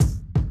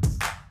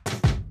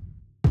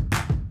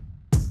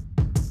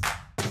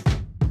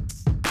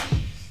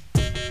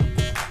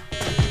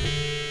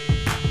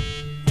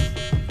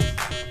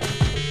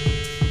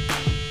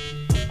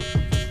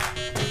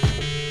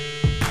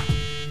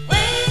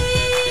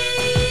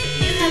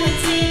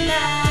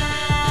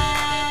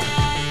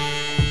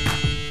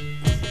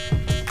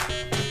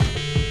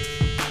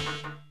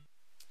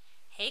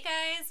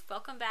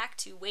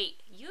to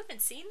Wait, You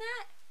Haven't Seen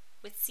That?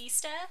 With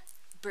Sista,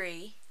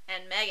 Bree,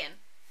 and Megan.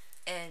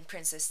 and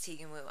Princess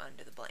Tegan Wu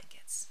under the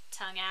blankets.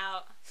 Tongue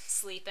out,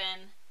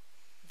 sleeping,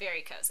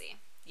 very cozy.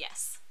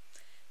 Yes.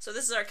 So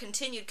this is our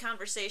continued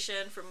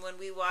conversation from when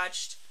we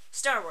watched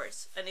Star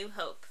Wars: A New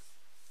Hope.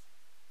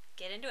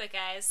 Get into it,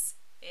 guys.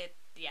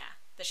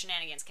 The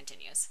shenanigans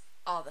continues.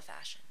 All the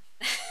fashion.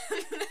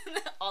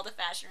 All the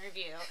fashion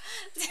review.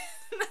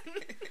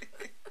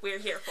 We're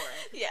here for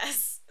it.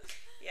 Yes.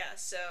 Yeah,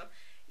 so,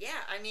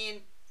 I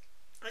mean,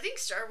 I think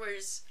Star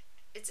Wars,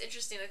 it's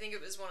interesting. I think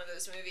it was one of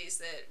those movies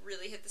that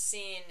really hit the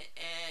scene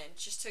and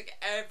just took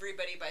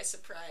everybody by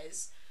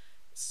surprise.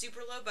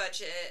 Super low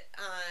budget.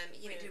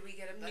 Did we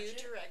get a budget?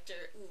 New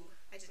director. Ooh,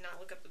 I did not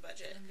look up the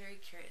budget. I'm very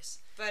curious.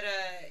 But,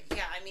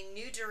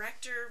 new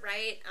director,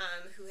 right,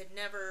 who had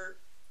never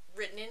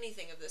written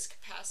anything of this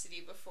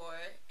capacity before,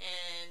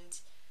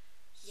 and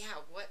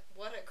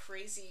what a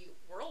crazy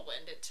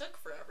whirlwind it took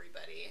for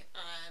everybody.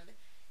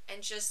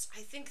 And just,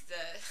 I think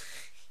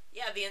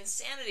the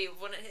insanity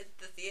of when it hit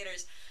the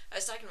theaters. I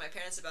was talking to my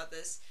parents about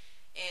this,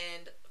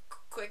 and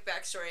quick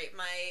backstory,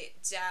 my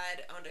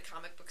dad owned a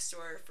comic book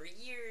store for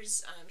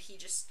years. He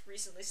just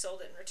recently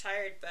sold it and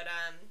retired, but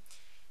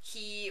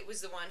he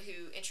was the one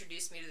who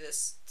introduced me to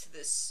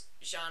this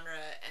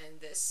genre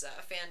and this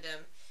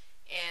fandom.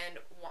 And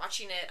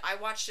watching it, I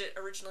watched it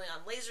originally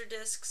on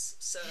Laserdiscs,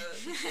 so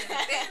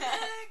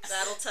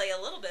that'll tell you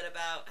a little bit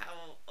about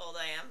how old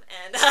I am.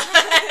 And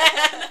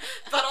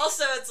but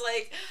also it's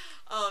like,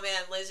 oh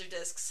man,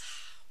 Laserdiscs,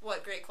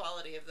 what great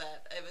quality of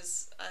that. It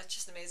was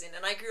just amazing.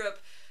 And I grew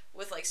up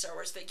with like Star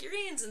Wars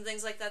figurines and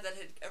things like that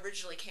had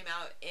originally came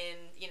out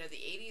in, the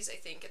 80s, I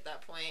think, at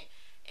that point.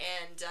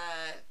 And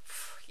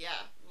it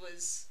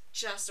was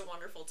just a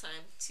wonderful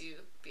time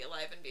to be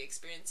alive and be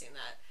experiencing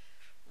that.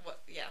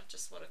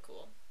 Just what a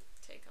cool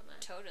take on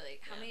that. Totally.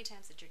 How many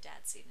times did your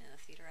dad see it in the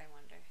theater, I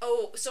wonder?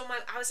 Oh, so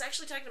I was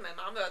actually talking to my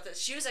mom about this.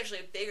 She was actually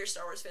a bigger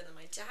Star Wars fan than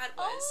my dad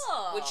was,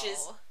 which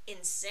is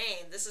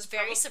insane. This is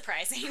very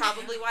surprising.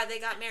 Probably why they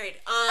got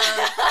married.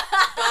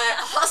 But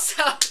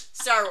also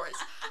Star Wars.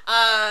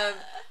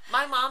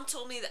 My mom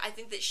told me that I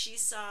think that she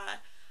saw.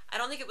 I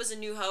don't think it was A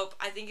New Hope.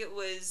 I think it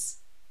was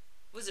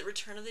it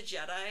Return of the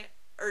Jedi?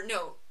 Or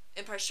no,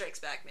 Empire Strikes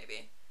Back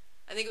maybe.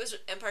 I think it was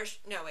Empire.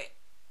 No, wait.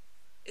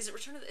 Is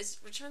Return of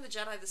the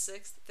Jedi the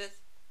 6th,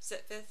 5th?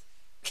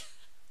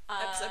 Episode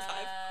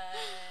 5?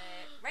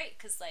 Right,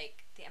 because,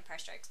 The Empire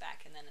Strikes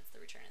Back, and then it's The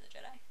Return of the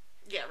Jedi.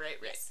 Yeah, right.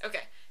 Yes.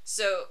 Okay,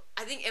 so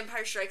I think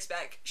Empire Strikes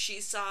Back,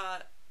 she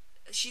said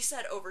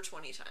over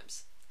 20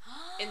 times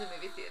in the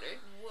movie theater.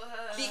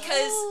 Whoa.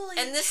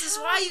 This is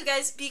why, you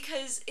guys,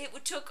 because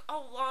it took a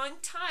long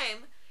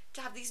time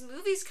to have these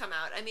movies come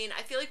out. I mean,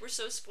 I feel like we're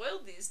so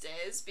spoiled these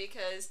days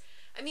because...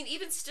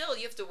 even still,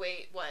 you have to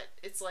wait,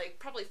 it's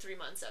probably 3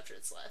 months after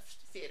it's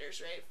left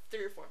theaters, right?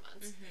 3 or 4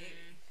 months.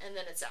 Mm-hmm. And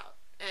then it's out.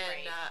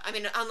 And,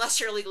 right. Unless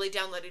you're illegally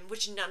downloading,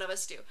 which none of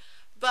us do.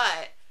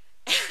 But,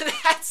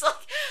 that's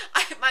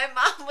my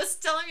mom was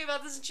telling me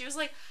about this, and she was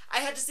like, I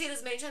had to see it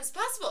as many times as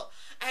possible.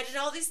 I had to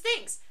know all these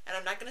things. And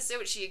I'm not going to say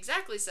what she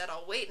exactly said.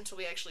 I'll wait until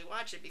we actually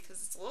watch it,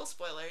 because it's a little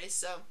spoilery,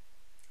 so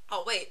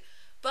I'll wait.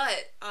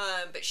 But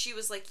she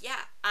was like,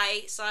 yeah,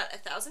 I saw it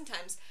 1,000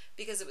 times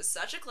because it was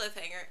such a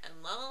cliffhanger and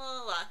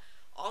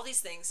all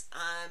these things,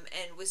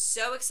 and was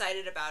so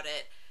excited about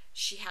it,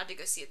 she had to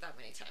go see it that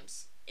many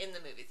times in the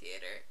movie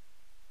theater.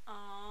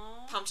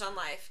 Aww. Pumped on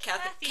life.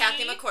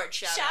 Kathy McCord,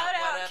 shout out.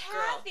 What up,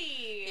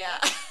 Kathy. Girl? Yeah.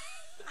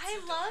 I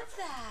love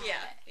that.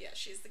 Yeah,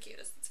 she's the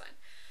cutest. It's fine.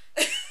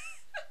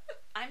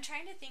 I'm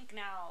trying to think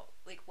now,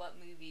 what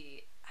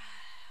movie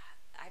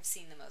I've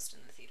seen the most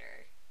in the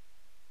theater.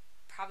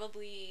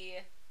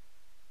 Probably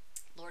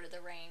Lord of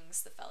the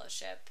Rings, The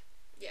Fellowship.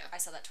 Yeah. I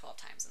saw that 12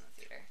 times in the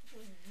theater.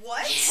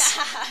 What?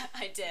 Yeah,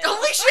 I did.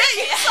 Holy shit!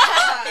 You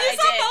saw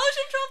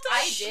Fellowship 12 times?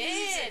 I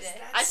did. Jesus,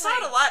 I saw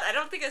it a lot. I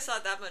don't think I saw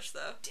it that much,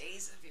 though.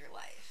 Days of your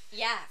life.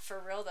 Yeah, for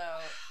real,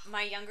 though.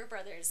 My younger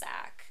brother,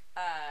 Zach,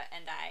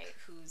 and I,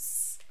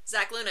 who's...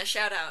 Zach Luna,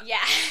 shout out.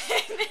 Yeah.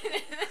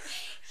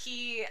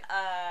 He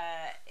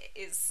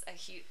is a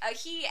huge...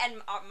 he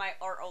and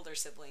our older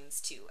siblings,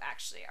 too,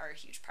 actually, are a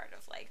huge part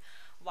of,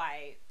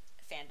 why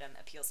fandom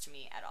appeals to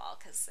me at all,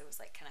 because it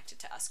was connected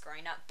to us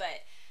growing up.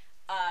 But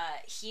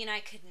he and I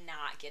could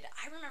not get it.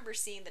 I remember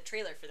seeing the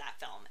trailer for that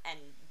film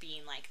and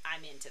being like,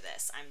 I'm into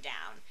this, I'm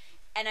down.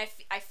 And I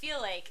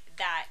feel like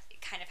that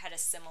kind of had a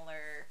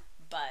similar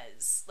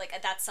buzz.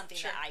 That's something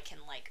Sure. that I can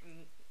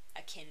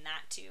akin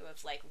that to,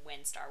 of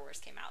when Star Wars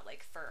came out,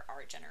 for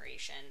our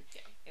generation.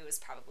 Yeah. It was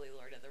probably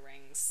Lord of the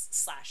Rings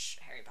 /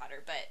 Harry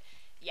Potter. But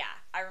yeah,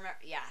 I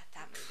remember,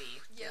 that movie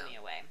blew me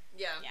away.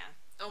 Yeah. Yeah.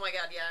 Oh my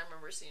god, yeah, I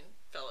remember seeing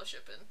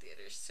Fellowship in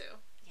theaters,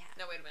 too. Yeah.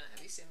 No, wait a minute,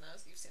 have you seen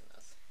those? You've seen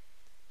those.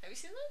 Have you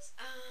seen those?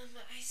 I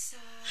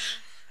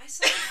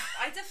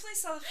definitely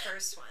saw the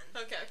first one.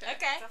 Okay.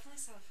 Definitely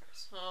saw the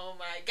first one. Oh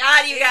my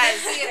god, you guys!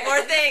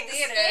 More things!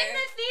 Theater. In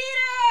the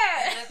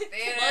theater! In the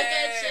theater. Look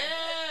at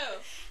you!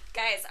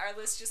 Guys, our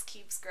list just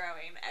keeps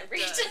growing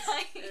every It does.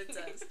 time. It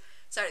does.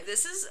 Sorry,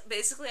 this is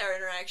basically our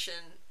interaction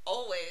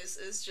always,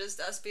 is just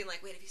us being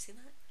like, wait, have you seen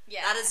that?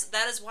 Yeah.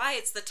 That is why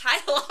it's the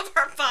title of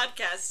our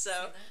podcast,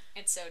 so.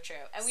 It's so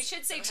true. And we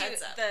should say, So too,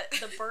 heads up.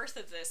 the birth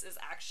of this is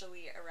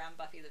actually around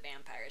Buffy the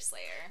Vampire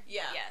Slayer.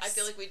 Yeah, Yes. I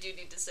feel like we do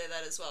need to say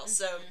that as well.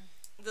 So,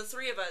 the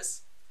three of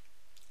us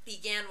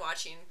began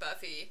watching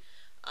Buffy,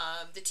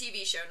 the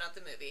TV show, not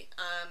the movie.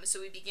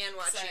 So we began So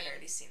watching. I'd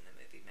already seen the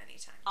movie many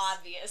times.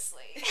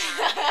 Obviously.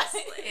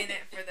 Obviously. In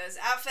it for those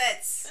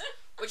outfits.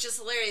 Which is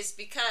hilarious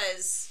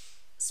because,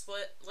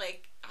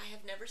 I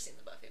have never seen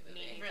the Buffy movie.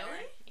 Me neither.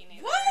 Really? Me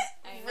neither. What?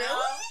 I know.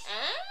 Really?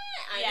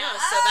 I Yeah. know,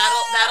 so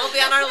that'll be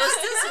on our list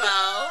as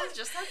well.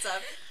 Just heads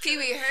up. Pee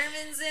Wee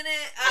Herman's in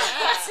it. Yeah.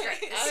 That's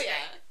great. That's Oh great.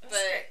 yeah. That's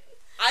But great.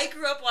 I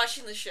grew up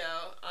watching the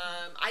show.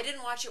 I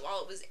didn't watch it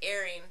while it was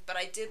airing, but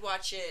I did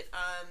watch it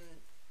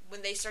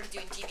when they started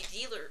doing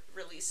DVD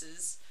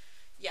releases.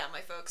 Yeah,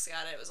 my folks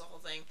got it. It was a whole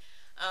thing.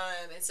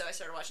 And so I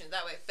started watching it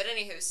that way. But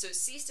anywho, so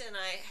Sista and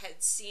I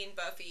had seen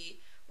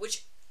Buffy,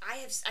 which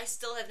I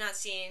still have not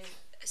seen.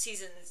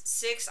 Season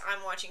 6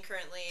 I'm watching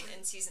currently,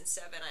 and season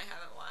 7 I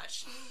haven't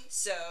watched.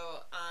 So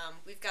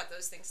we've got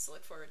those things to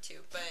look forward to.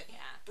 But Yeah.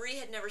 Bree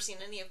had never seen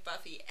any of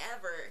Buffy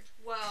ever.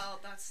 Well,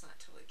 that's not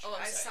totally true. Oh,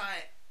 I'm I sorry. saw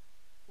it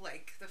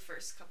like the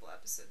first couple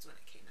episodes when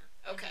it came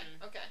out. Okay,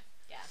 okay.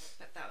 Yeah.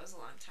 But that was a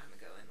long time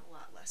ago and a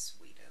lot less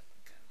weed ago.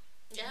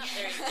 Yeah,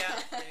 there you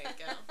go. There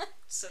you go.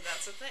 So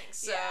that's the thing.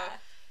 So Yeah.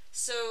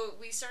 so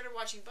we started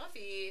watching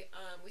Buffy.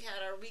 We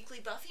had our weekly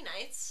Buffy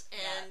nights,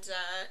 and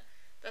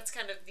that's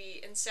kind of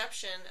the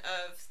inception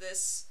of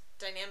this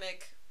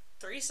dynamic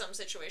threesome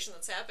situation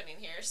that's happening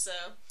here. So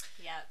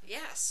Yeah.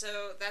 yeah,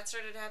 so that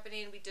started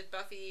happening. We did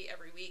Buffy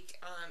every week,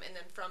 and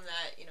then from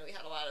that, we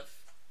had a lot of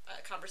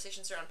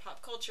conversations around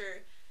pop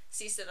culture.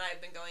 Cece and I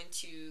have been going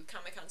to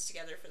Comic-Cons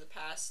together for the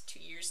past 2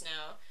 years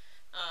now.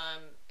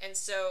 And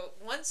so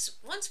once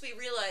we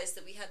realized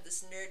that we had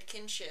this nerd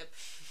kinship,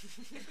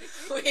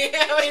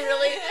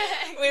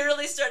 we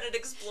really started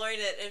exploring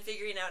it and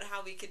figuring out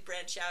how we could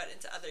branch out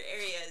into other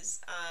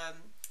areas.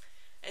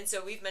 And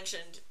so we've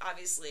mentioned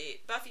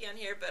obviously Buffy on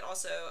here, but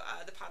also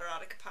the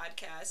Potterotica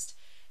podcast,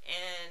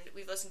 and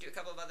we've listened to a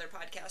couple of other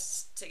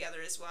podcasts together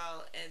as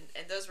well.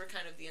 And those were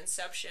kind of the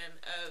inception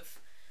of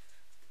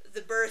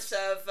the birth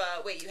of.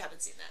 Wait, you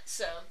haven't seen that,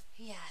 so.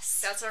 Yes.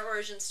 That's our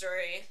origin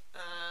story.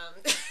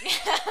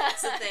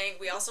 That's the thing.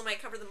 We also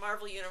might cover the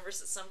Marvel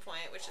Universe at some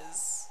point, which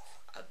is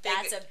a big.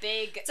 That's a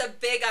big. It's a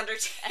big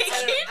undertaking.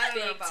 That's a I don't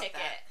know big about ticket.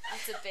 that.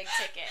 That's a big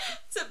ticket.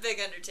 It's a big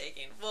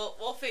undertaking.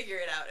 We'll figure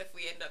it out if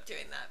we end up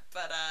doing that.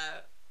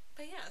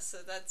 But yeah, so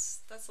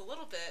that's a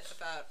little bit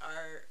about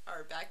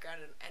our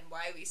background and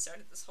why we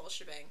started this whole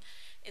shebang.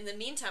 In the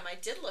meantime, I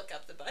did look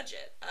up the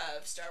budget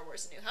of Star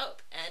Wars: A New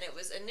Hope, and it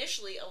was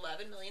initially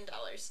 $11 million.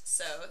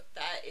 So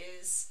that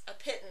is a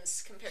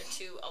pittance compared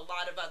to a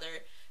lot of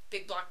other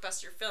big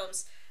blockbuster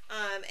films.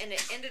 And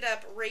it ended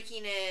up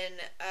raking in,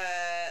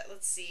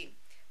 let's see,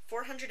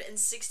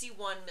 $461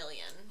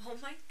 million Oh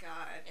my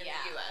god. in Yeah.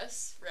 the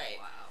U.S. Right.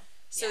 Wow.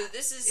 So Yeah.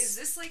 this Is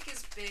this like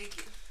as big,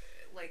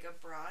 like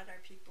abroad? Are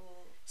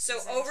people So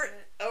as into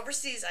it?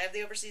 overseas, I have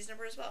the overseas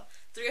number as well.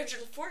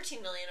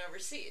 314 million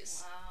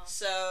overseas. Wow.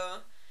 So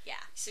Yeah.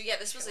 yeah,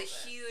 this was a Killed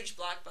it. huge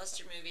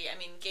blockbuster movie. I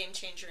mean, game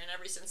changer in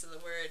every sense of the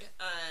word.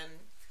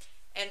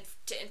 And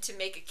to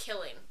make a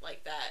killing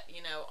like that,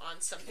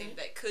 on something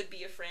that could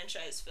be a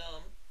franchise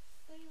film.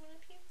 Oh, you want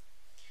to pee?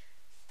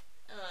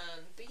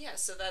 But yeah,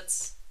 so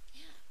it's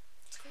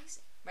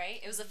crazy. Right.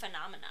 It was a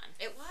phenomenon.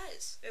 It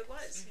was.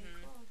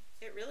 Mhm. Cool.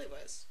 It really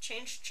was.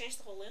 Changed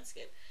the whole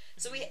landscape.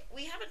 So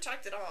we haven't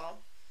talked at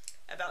all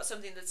about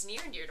something that's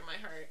near and dear to my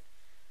heart,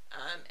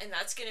 and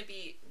that's going to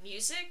be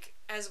music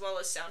as well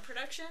as sound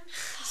production.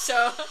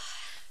 So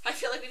I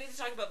feel like we need to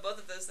talk about both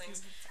of those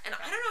things. And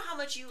I don't know how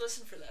much you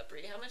listen for that,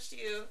 Brie. How much do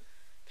you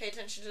pay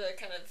attention to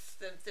kind of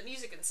the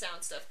music and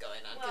sound stuff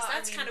going on? Because Well, I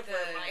that's mean, kind of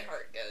where the- my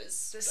heart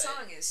goes. The but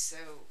song is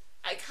so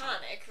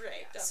iconic,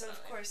 right? yeah, so of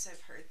definitely. course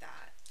I've heard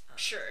that.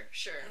 Sure.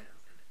 And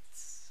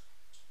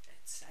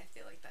it's I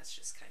feel like that's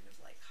just kind of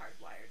like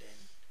hardwired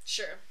in.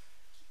 Sure,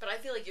 but I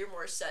feel like you're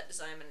more set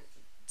design and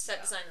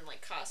Yeah.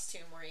 like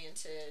costume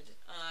oriented.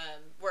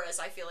 Whereas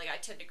I feel like I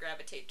tend to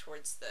gravitate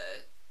towards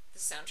the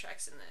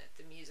soundtracks and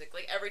the music.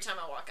 Like every time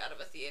I walk out of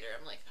a theater,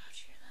 I'm like, oh,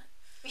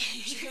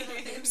 did you hear that? Did you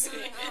hear that theme song?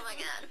 Oh my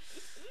god.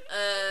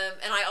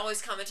 And I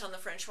always comment on the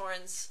French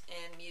horns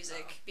in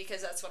music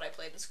because that's what I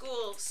played in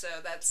school. So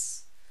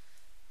that's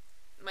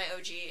my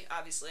OG,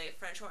 obviously.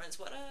 French horns,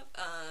 what up?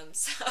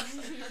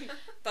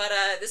 But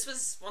this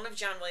was one of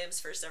John Williams'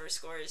 first ever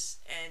scores,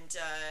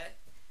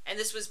 and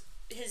this was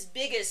his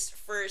biggest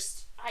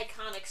first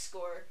iconic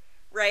score,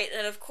 right?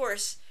 And of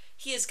course,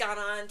 he has gone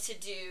on to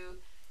do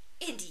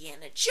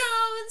Indiana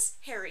Jones,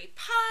 Harry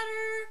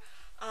Potter,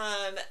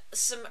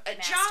 some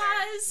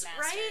Jaws, Master.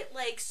 right?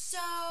 Like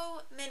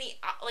so many,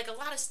 like a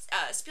lot of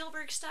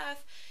Spielberg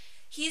stuff.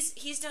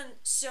 He's done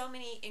so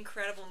many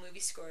incredible movie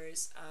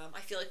scores. I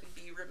feel like we'd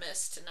be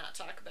remiss to not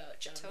talk about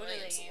John Totally.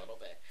 Williams a little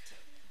bit.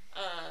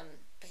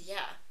 But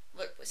yeah,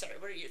 look, sorry.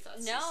 What are your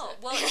thoughts? No,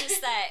 Lisa? well, it's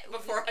just that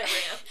Before I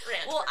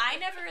ran. Well, I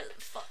never.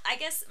 I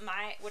guess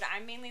what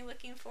I'm mainly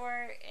looking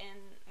for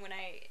when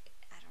I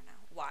don't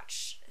know,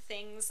 watch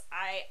things.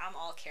 I'm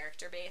all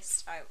character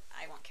based. I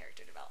want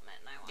character development,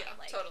 and I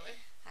want totally.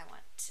 I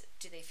want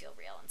do they feel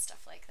real and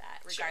stuff like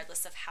that,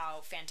 regardless of how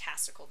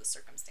fantastical the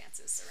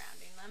circumstances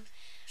surrounding them.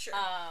 Sure.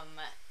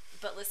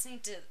 But listening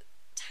to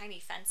Tiny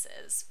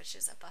Fences, which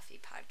is a Buffy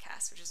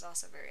podcast, which is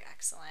also very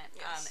excellent.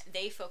 Yes.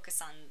 They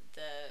focus on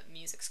the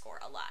music score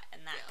a lot,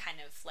 and that kind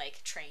of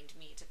like trained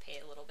me to pay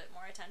a little bit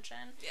more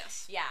attention.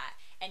 Yes. Yeah,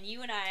 and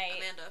you and I,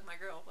 Amanda, my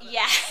girl.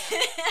 Yeah,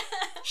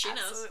 she knows.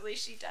 Absolutely,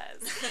 she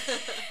does.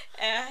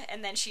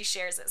 And then she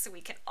shares it, so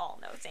we can all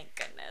know. Thank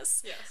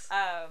goodness. Yes.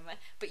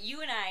 But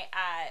you and I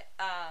at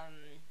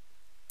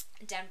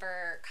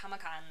Denver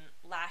Comic-Con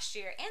last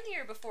year and the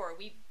year before,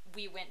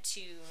 we went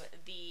to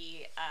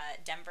the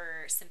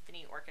Denver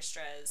Symphony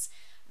Orchestra's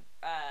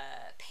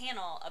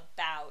panel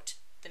about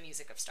the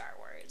music of Star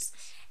Wars,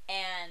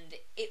 and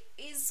it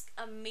is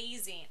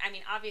amazing. I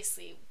mean,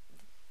 obviously,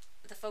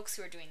 the folks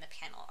who are doing the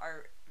panel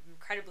are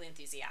incredibly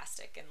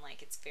enthusiastic, and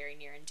like it's very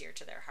near and dear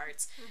to their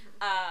hearts.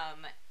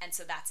 And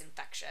so that's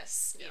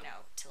infectious, you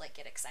know, to like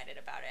get excited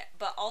about it.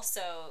 But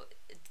also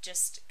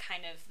just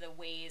kind of the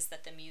ways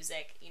that the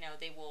music, you know,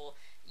 they will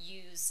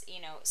use,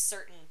 you know,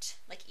 certain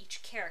like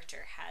each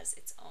character has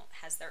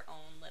their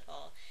own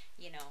little,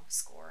 you know,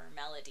 score or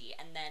melody,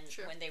 and then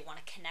when they want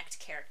to connect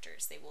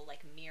characters, they will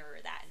like mirror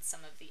that in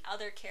some of the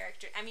other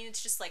characters. I mean,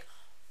 it's just like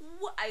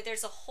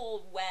there's a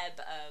whole web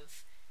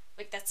of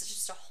like, that's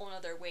just a whole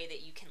other way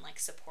that you can like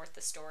support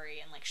the story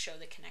and like show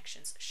the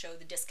connections, show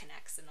the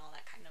disconnects, and all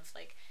that kind of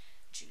like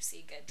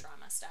juicy good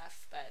drama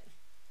stuff. But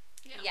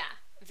yeah,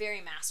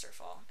 very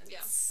masterful.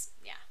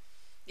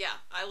 Yeah,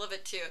 I love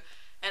it too.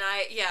 And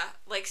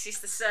like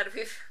Sista said,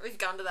 we've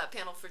gone to that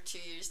panel for 2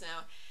 years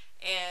now,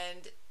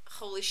 and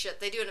holy shit,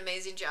 they do an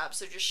amazing job.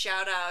 So just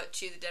shout out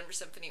to the Denver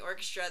Symphony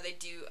Orchestra. They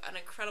do an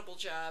incredible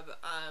job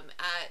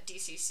at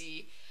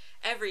DCC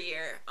every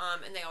year,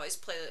 and they always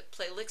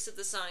play licks of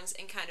the songs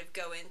and kind of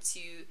go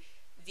into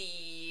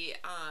the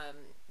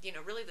you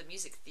know, really the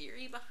music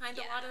theory behind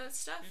a lot of that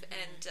stuff,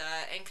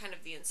 and kind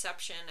of the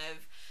inception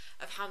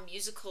of how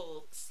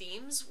musical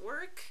themes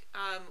work,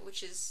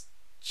 which is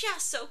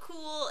just so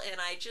cool, and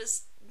I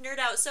just nerd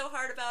out so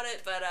hard about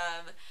it. But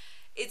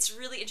it's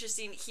really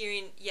interesting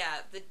hearing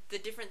the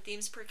different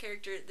themes per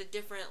character, the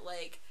different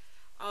like,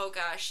 oh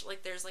gosh,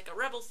 like there's like a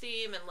rebel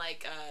theme and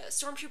like a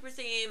stormtrooper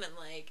theme, and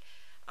like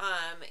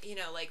you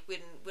know, like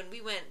when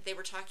we went, they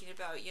were talking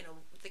about, you know,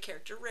 the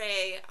character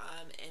Rey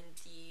and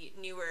the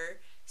newer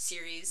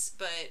series,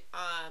 but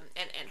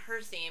and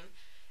her theme,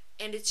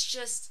 and it's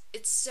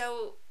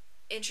so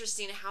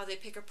interesting how they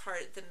pick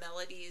apart the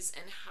melodies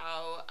and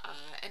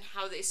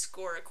how they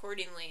score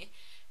accordingly.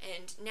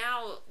 And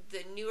now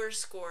the newer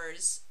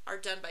scores are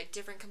done by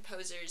different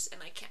composers,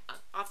 and I can't,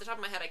 off the top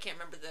of my head, I can't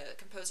remember the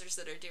composers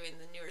that are doing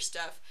the newer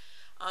stuff,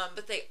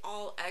 but they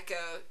all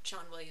echo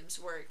John Williams'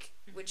 work,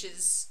 which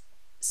is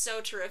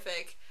so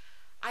terrific.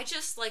 I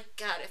just, like,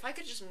 God, if I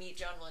could just meet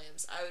John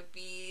Williams, I would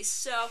be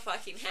so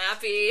fucking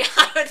happy.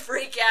 I would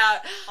freak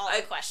out. All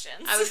the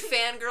questions. I would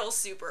fangirl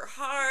super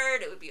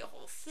hard. It would be a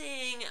whole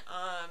thing.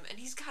 And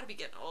he's got to be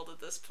getting old at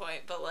this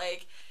point, but,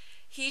 like,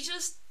 he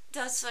just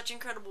does such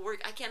incredible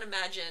work. I can't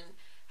imagine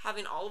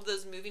having all of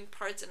those moving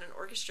parts in an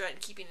orchestra and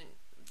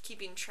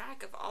keeping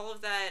track of all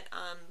of that,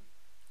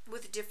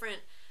 with different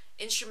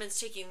instruments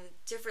taking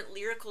different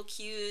lyrical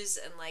cues,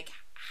 and like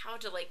how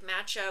to like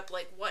match up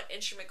like what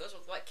instrument goes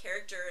with what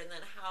character, and then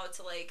how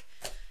to like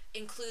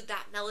include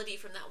that melody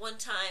from that one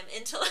time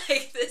into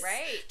like this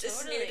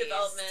new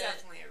development. It's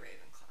definitely a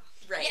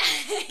Ravenclaw. Right.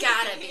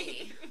 Gotta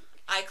be.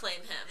 I claim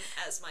him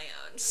as my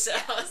own, so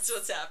that's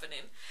what's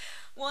happening.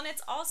 Well, and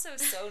it's also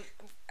so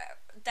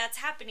that's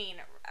happening,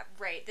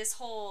 right? This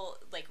whole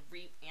like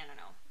I don't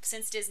know,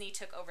 since Disney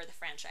took over the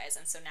franchise,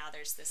 and so now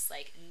there's this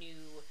like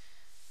new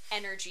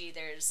energy.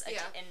 There's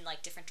in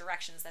like different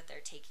directions that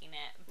they're taking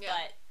it,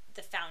 but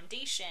the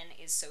foundation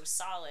is so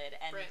solid,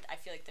 and I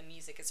feel like the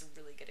music is a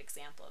really good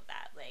example of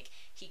that. Like,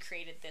 he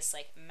created this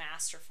like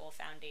masterful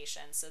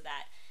foundation so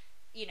that,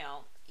 you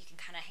know, you can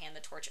kind of hand the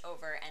torch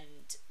over,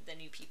 and the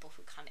new people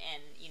who come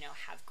in, you know,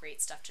 have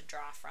great stuff to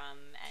draw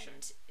from,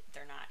 and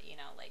they're not, you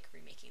know, like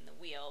remaking the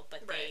wheel,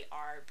 but they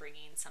are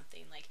bringing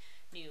something like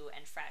new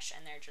and fresh,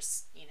 and they're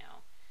just, you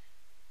know,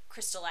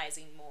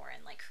 crystallizing more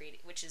and like creating,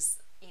 which is,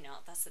 you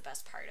know, that's the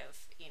best part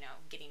of, you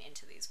know, getting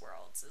into these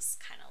worlds, is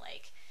kind of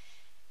like,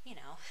 you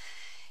know,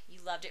 you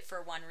loved it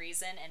for one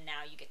reason, and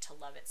now you get to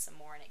love it some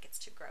more, and it gets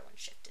to grow and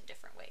shift in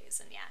different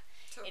ways. And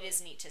it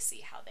is neat to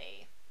see how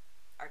they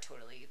are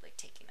totally like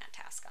taking that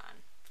task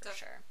on, for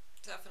sure.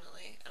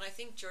 Definitely. And I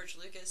think George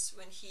Lucas,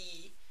 when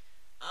he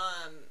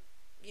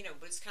you know,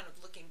 was kind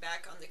of looking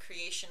back on the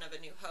creation of A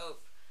New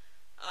Hope,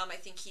 I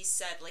think he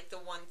said like the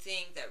one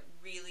thing that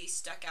really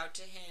stuck out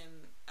to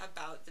him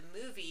about the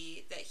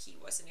movie that he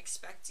wasn't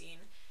expecting,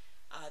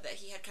 that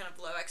he had kind of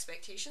low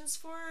expectations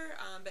for,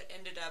 but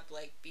ended up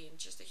like being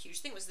just a huge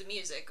thing, was the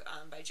music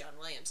by John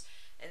Williams.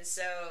 And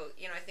so,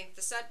 I think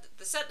the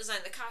set design,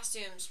 the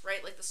costumes,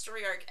 right, like the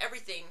story arc,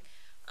 everything,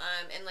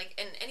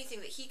 and anything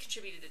that he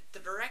contributed to the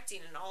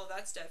directing and all of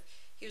that stuff,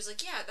 he was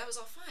like, yeah, that was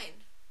all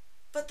fine.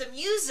 But the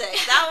music,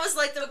 that was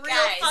like the real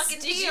guys, fucking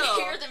did deal.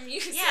 you hear the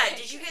music? Yeah,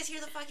 did you guys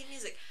hear the fucking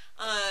music?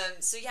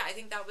 So yeah, I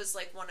think that was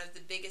like one of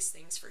the biggest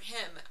things for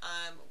him,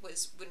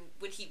 was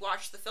when he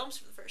watched the films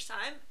for the first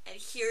time and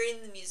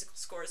hearing the musical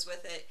scores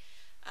with it.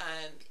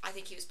 I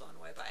think he was blown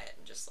away by it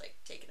and just like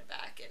taken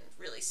aback and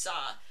really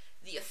saw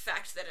the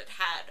effect that it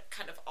had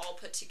kind of all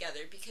put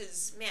together,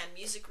 because man,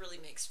 music really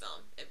makes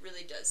film. It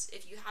really does.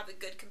 If you have a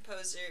good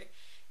composer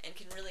and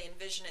can really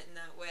envision it in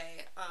that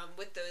way,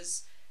 with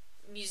those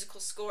musical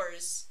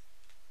scores,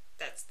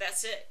 that's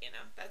it,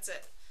 that's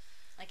it.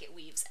 Like, it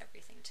weaves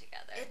everything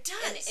together. It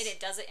does. And it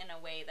does it in a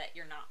way that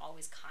you're not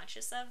always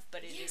conscious of,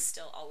 but it is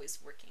still always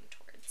working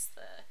towards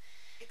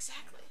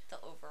the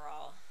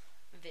overall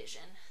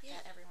vision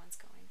that everyone's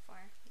going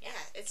for.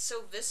 Yeah, it's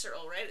so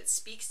visceral, right? It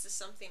speaks to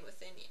something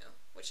within you,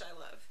 which I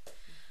love.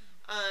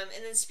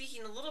 And then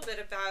speaking a little bit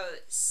about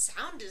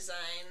sound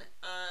design,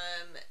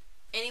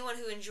 anyone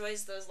who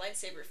enjoys those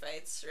lightsaber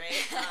fights,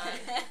 right?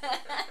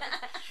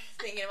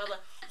 Thinking about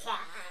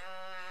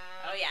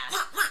oh yeah,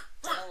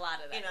 did a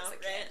lot of that as a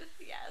kid.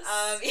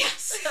 Right?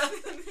 Yes.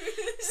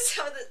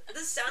 So the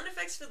sound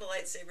effects for the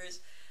lightsabers,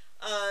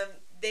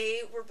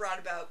 they were brought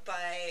about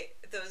by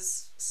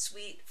those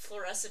sweet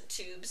fluorescent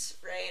tubes,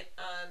 right?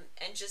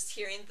 And just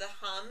hearing the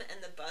hum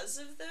and the buzz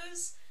of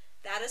those,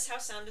 that is how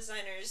sound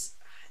designers,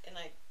 and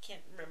I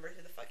can't remember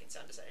who the fucking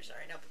sound designers are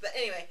right now, but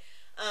anyway,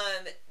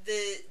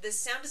 the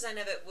sound design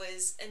of it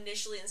was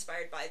initially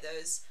inspired by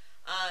those,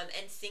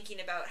 and thinking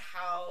about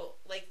how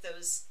like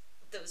those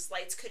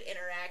lights could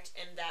interact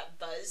and that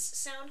buzz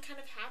sound kind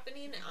of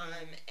happening,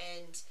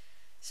 and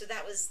so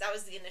that was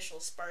the initial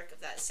spark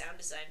of that sound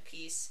design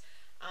piece.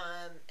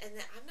 And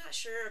then I'm not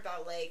sure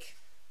about like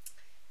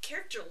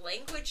character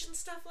language and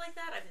stuff like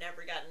that. I've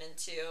never gotten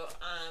into,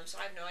 so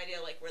I have no idea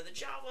like where the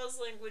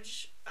Jawas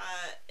language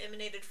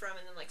emanated from,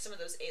 and then like some of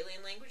those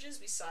alien languages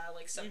we saw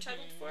like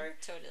subtitled for.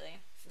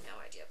 Totally.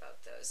 No idea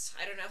about those.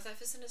 I don't know if that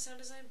fits into sound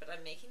design, but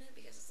I'm making it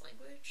because it's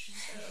language,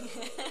 so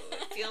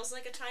it feels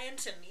like a tie-in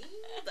to me.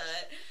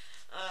 But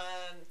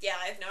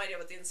yeah, I have no idea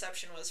what the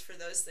inception was for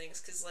those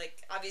things, because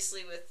like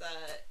obviously with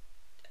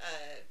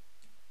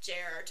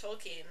J.R.R.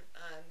 Tolkien,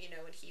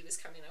 when he was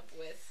coming up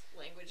with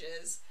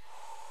languages,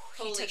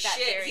 holy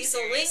shit, he's a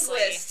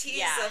linguist.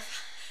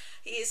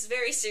 He's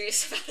very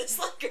serious about his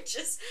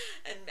languages,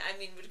 and I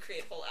mean would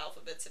create whole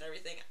alphabets and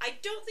everything. I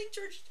don't think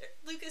George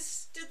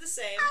Lucas did the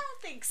same. I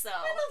don't think so.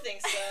 I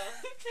think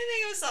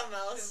it was something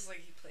else. Feels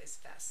like he plays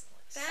fast and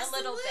loose. Fast a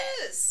little and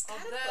bit. loose.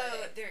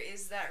 Although there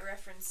is that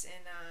reference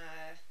in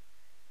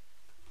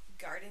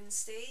Garden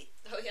State.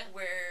 Oh yeah.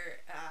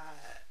 Where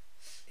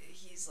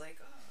he's like,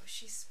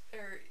 she's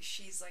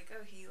like,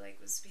 he like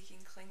was speaking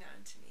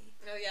Klingon to me.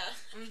 Oh yeah.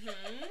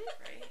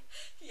 Right?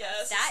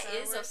 Yes. That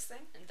Star is Wars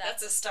thing?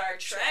 that's a Star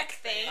Trek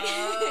thing.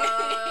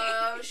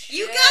 Oh shit!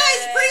 You guys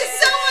bring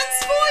so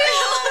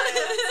unspoiled.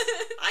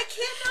 I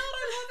cannot.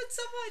 I love it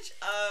so much.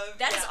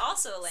 That is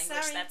also a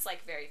language Sorry. that's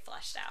like very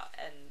fleshed out,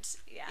 and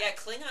yeah. Yeah,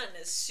 Klingon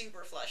is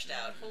super fleshed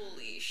out.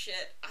 Holy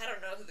shit! I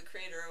don't know who the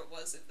creator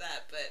was of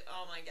that, but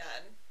oh my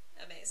god,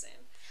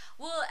 amazing.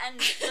 Well, and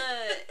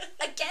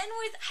again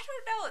with, I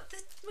don't know,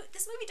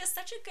 this movie does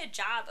such a good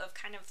job of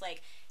kind of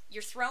like,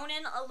 you're thrown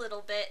in a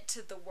little bit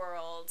to the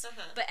world,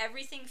 but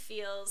everything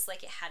feels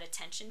like it had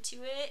attention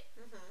to it,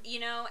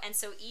 and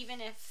so even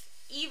if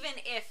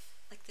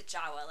like the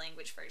Jawa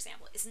language, for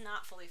example, is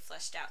not fully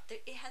fleshed out,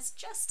 it has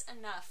just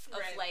enough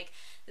of like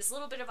this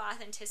little bit of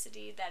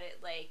authenticity that it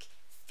like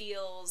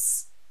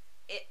feels,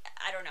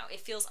 it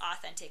feels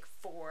authentic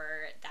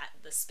for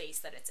the space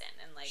that it's in,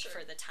 and like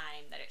for the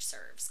time that it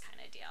serves, kind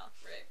of deal.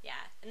 Right.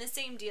 Yeah. And the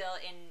same deal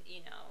in,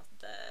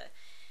 the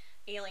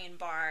alien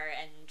bar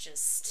and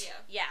just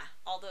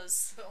all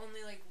those. But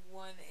only like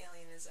one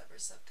alien is ever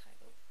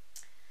subtitled.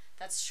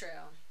 That's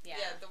true. Yeah.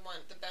 Yeah,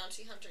 the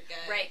bounty hunter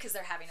guy. Right, because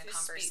they're having a who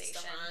conversation.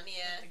 speaks to Han,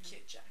 yeah. The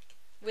cute jacket.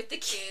 With the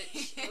cute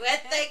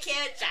with the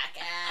cute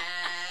jacket.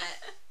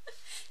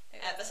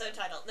 Episode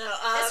title. No.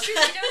 That's true.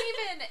 They don't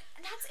even.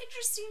 That's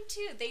interesting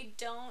too. They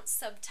don't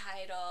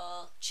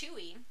subtitle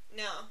Chewie.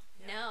 No.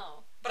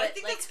 No. But I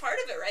think like, that's part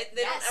of it, right?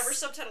 They yes. don't ever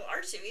subtitle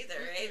R2 either,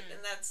 right? And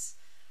that's,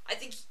 I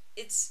think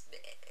it's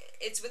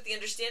with the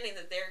understanding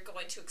that they're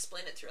going to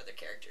explain it through other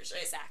characters,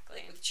 right? Exactly.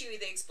 Like with Chewie,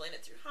 they explain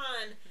it through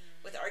Han.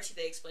 With R2,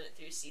 they explain it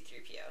through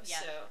C-3PO. Yep.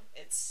 So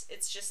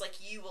it's just like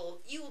you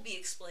will be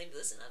explained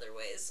this in other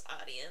ways,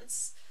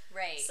 audience.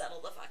 Right.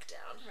 Settle the fuck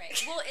down. Right.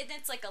 Well,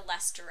 it's like a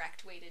less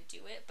direct way to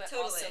do it, but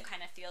also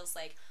kind of feels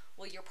like,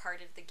 well, you're part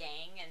of the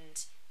gang,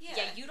 and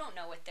you don't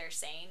know what they're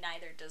saying.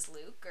 Neither does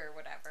Luke or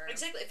whatever.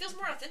 Exactly. It feels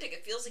more authentic.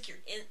 It feels like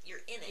you're in it.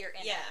 You're in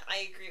it.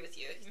 I agree with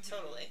you.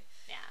 Totally.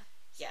 Yeah.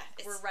 Yeah.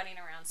 We're running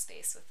around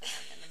space with them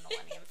in the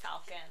Millennium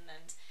Falcon,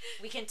 and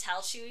we can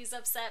tell Chewie's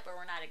upset, but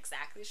we're not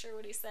exactly sure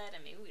what he said,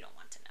 and maybe we don't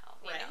want to know.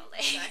 You know,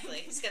 like, exactly.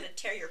 He's gonna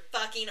tear your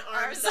fucking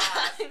arms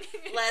off.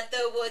 Let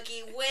the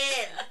Wookiee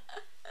win.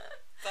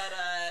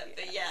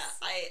 But yeah,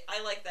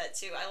 I like that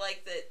too. I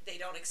like that they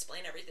don't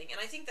explain everything,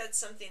 and I think that's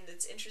something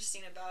that's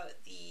interesting about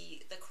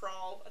the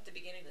crawl at the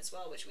beginning as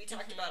well, which we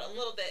talked about a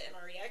little bit in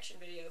our reaction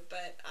video.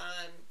 But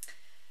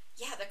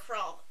yeah, the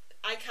crawl,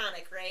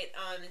 iconic, right?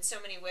 In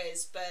so many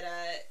ways, but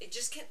it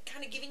just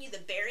kind of giving you the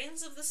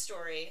bearings of the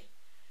story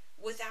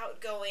without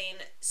going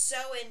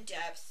so in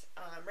depth,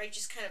 right?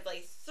 Just kind of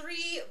like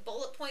 3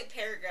 bullet point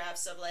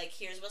paragraphs of like,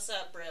 here's what's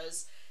up,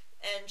 bros,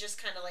 and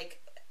just kind of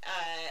like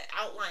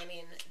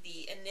outlining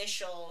the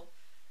initial,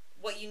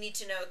 what you need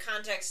to know,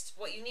 context,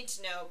 what you need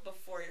to know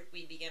before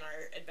we begin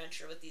our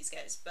adventure with these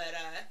guys. But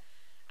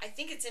I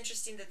think it's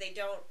interesting that they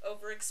don't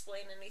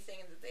over-explain anything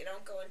and that they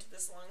don't go into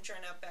this long,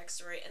 drawn-out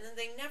backstory, and then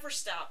they never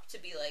stop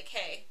to be like,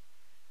 hey,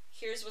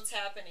 here's what's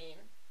happening.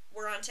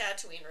 We're on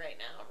Tatooine right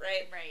now,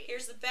 right? Right.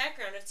 Here's the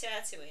background of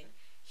Tatooine.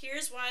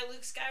 Here's why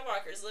Luke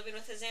Skywalker is living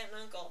with his aunt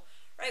and uncle.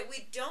 Right?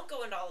 We don't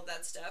go into all of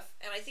that stuff,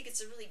 and I think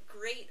it's a really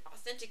great,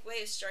 authentic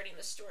way of starting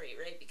a story,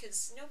 right?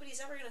 Because nobody's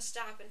ever going to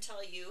stop and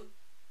tell you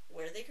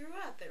where they grew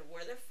up and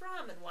where they're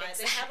from and why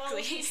they have all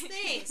of these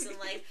things and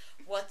like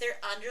what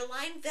their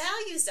underlying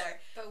values are.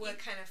 But what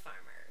kind of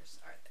farmers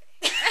are they?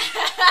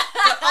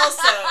 But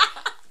also,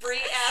 Brie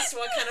asked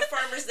what kind of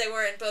farmers they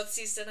were, and both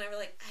Sista and I were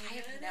like, I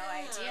have no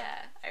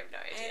idea. I have no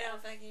I idea.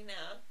 don't fucking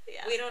know.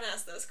 Yeah. We don't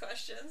ask those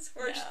questions.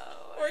 We're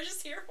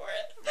just here for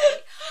it.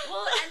 Right.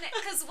 Well, and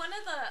because one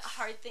of the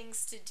hard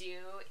things to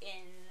do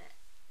in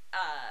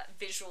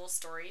visual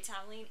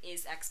storytelling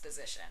is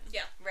exposition.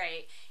 Yeah.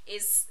 Right?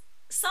 Is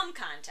some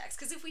context.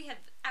 Because if we have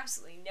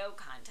absolutely no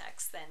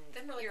context,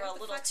 then we're like, you're what a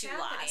the little fuck's too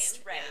happening?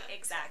 lost. Right, Yeah,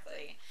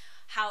 exactly.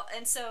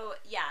 And so,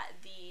 yeah,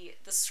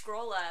 the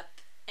scroll up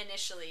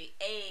initially,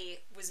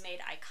 was made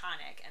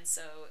iconic, and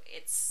so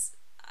it's,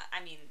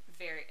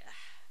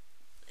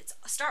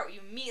 it's you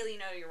immediately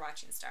know you're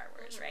watching Star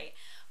Wars, right?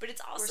 But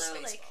it's also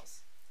like,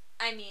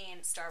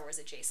 Star Wars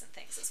adjacent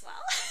things as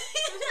well.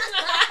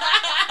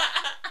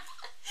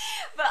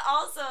 But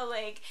also,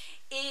 like,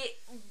 it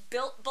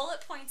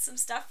bullet points some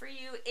stuff for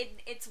you.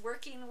 It's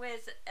working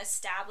with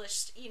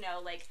established,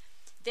 like,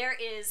 there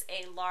is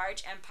a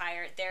large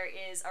empire, there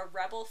is a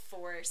rebel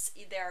force,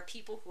 there are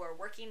people who are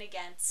working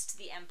against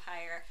the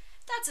empire.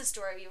 That's a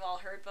story we've all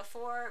heard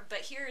before, but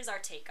here is our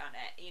take on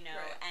it,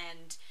 right.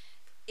 And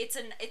it's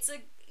a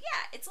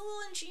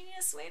little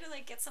ingenious way to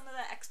like get some of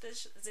the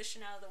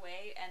exposition out of the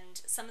way,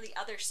 and some of the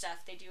other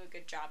stuff they do a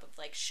good job of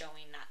like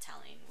showing, not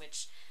telling,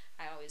 which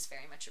I always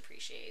very much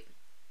appreciate.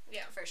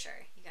 Yeah, for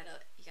sure. You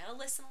gotta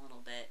listen a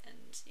little bit,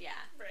 and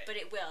right. But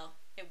it will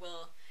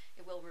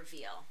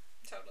reveal.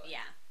 Totally.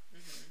 Yeah.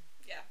 Mm-hmm.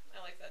 Yeah,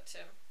 I like that too.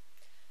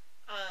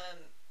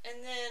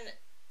 And then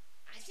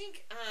I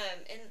think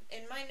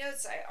in my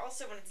notes I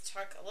also wanted to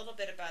talk a little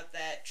bit about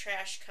that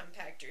trash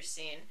compactor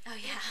scene. Oh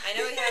yeah. I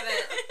know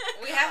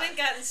we haven't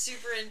gotten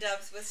super in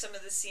depth with some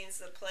of the scenes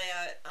that play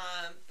out.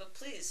 But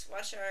please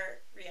watch our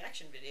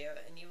reaction video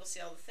and you will see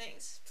all the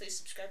things. Please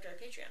subscribe to our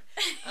Patreon.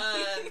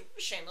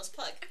 Shameless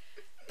plug.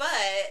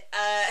 But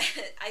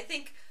I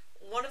think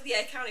one of the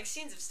iconic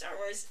scenes of Star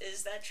Wars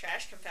is that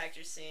trash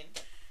compactor scene.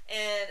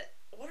 And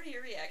what are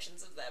your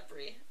reactions of that,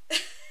 Brie?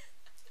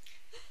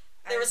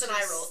 There was an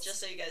eye roll, just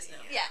so you guys know.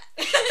 Yeah.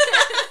 I don't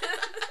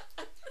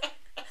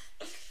know.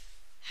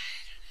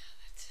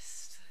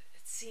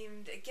 It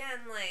seemed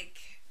again like,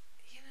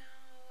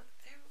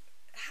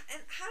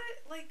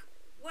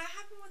 what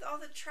happened with all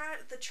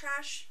the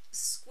trash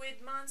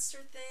squid monster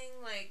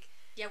thing? Like,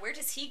 yeah, where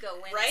does he go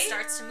when right? it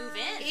starts to move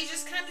in? He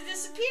just kind of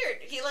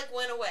disappeared. He like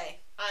went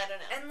away. I don't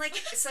know. And like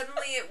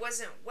suddenly it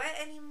wasn't wet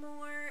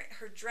anymore.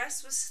 Her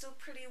dress was still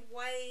pretty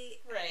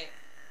white. Right.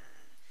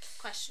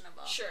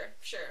 Questionable. Sure.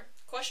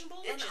 Questionable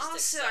logistics. And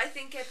also, I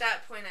think at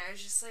that point I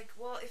was just like,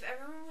 well, if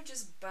everyone would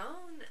just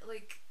bone,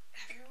 like,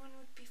 everyone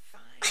would be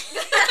fine.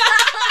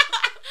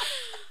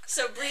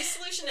 So Brie's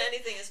solution to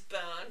anything is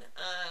bone.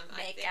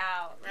 Make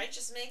out. Right?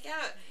 Just make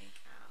out.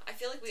 I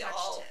feel like we Touch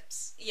all...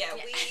 tips. Yeah,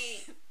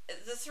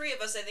 the three of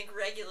us, I think,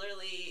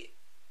 regularly...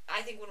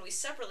 I think when we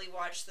separately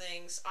watch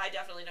things, I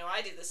definitely know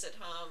I do this at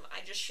home.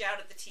 I just shout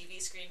at the TV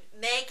screen,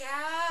 make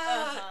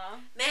out! Uh-huh.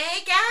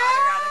 Make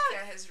out!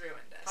 Potterotica has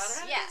ruined us.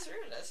 Potterotica has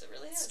ruined us. It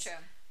really has. It's true.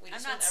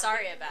 I'm not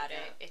sorry about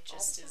it. It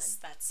just is.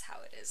 That's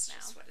how it is now.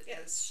 Just what it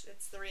is.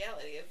 It's the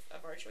reality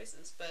of our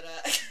choices, but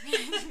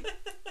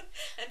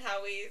and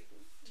how we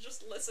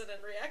just listen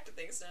and react to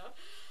things now.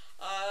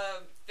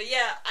 But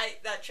yeah,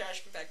 that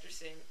trash compactor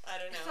scene. I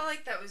don't know. I felt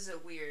like that was a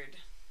weird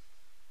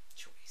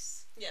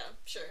choice. Yeah,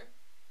 sure.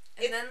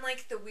 And then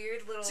like the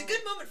weird little. It's a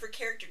good moment for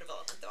character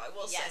development, though. I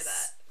will say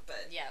that.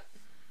 But yep.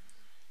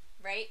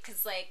 Right,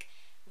 because like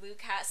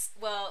Luke has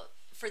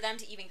for them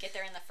to even get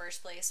there in the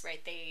first place,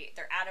 right?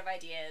 They're out of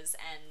ideas,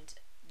 and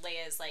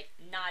Leia's like,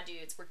 "Nah,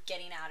 dudes, we're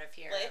getting out of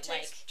here." Leia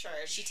takes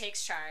charge. She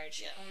takes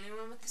charge. Yeah. Only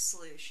one with the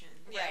solution.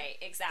 Right,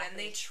 exactly. Then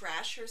they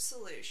trash her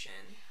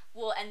solution.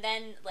 Well, and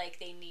then like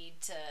they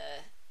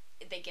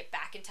get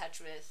back in touch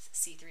with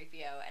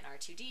C-3PO and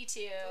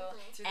R2-D2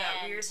 through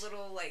that weird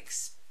little like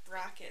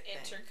sprocket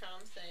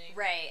intercom thing.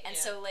 Right, and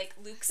so like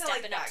Luke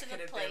stepping up to the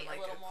plate been, like,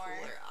 a little more.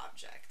 Cooler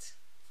object.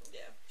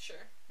 Yeah,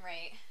 sure.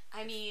 right?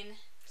 I mean,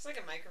 It's like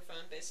a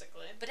microphone,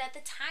 basically. but at the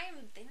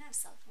time they didn't have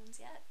cell phones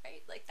yet,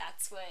 right? Like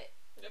that's what.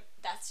 Yep.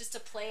 That's just a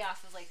play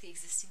off of like the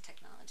existing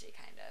technology,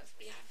 kind of.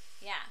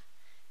 Yeah.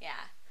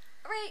 Yeah.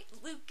 Right.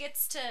 Luke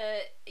gets to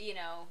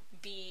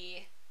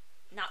be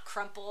not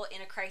crumple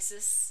in a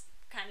crisis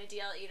kind of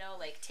deal.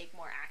 Like take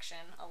more action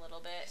a little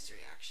bit. His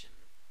reaction.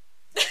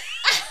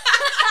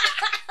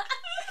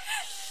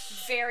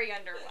 Very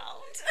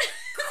underwhelmed.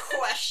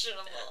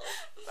 Questionable.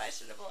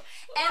 And Well,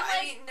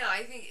 like, no,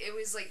 I think it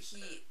was like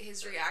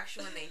his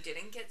reaction when they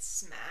didn't get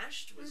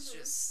smashed was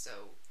just so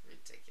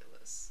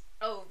ridiculous.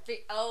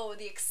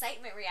 the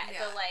excitement react.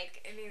 Yeah. The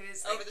like And he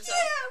was Over like, the top.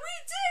 yeah, we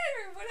did it,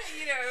 or whatever.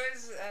 It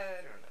was,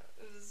 I don't know.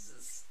 It was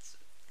just...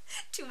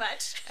 too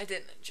much, I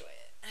didn't enjoy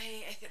it.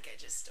 I think I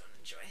just don't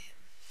enjoy him.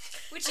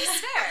 which is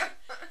fair.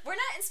 We're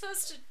not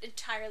supposed to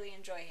entirely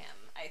enjoy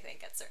him. I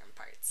think at certain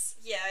parts.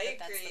 Yeah, I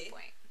But agree. That's the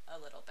point. A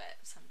little bit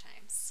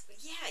sometimes.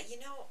 Yeah,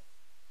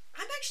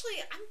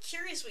 I'm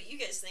curious what you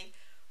guys think.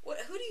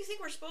 Who do you think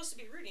we're supposed to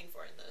be rooting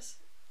for in this?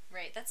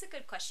 Right. That's a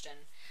good question.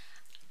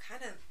 I'm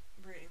kind of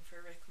rooting for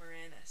Rick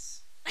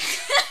Moranis.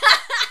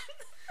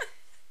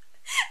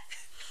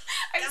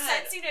 I'm God.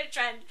 sensing a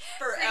trend.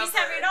 Forever. He's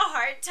having a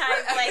hard time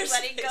Forever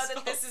letting go that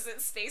Spaceballs. this isn't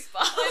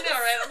Spaceballs. I know,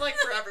 right? I'm like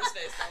forever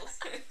Spaceballs.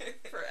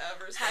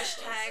 Forever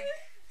Spaceballs. Hashtag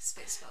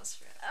Spaceballs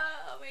forever.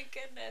 Oh my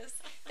goodness.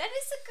 That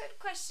is a good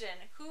question.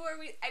 Who are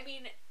we? I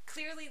mean,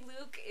 clearly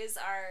Luke is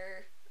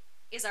our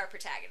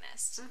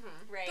protagonist,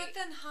 right? But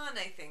then Han,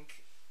 I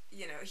think,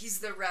 he's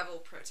the rebel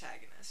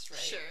protagonist, right?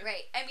 Sure.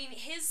 Right. I mean,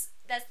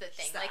 that's the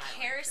thing. the Like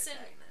island Harrison,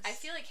 protagonist. I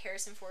feel like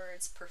Harrison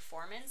Ford's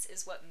performance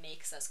is what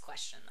makes us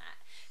question that.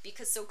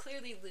 Because so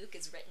clearly Luke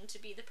is written to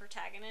be the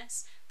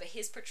protagonist, but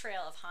his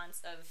portrayal of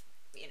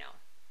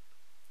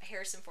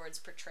Harrison Ford's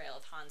portrayal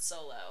of Han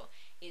Solo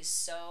is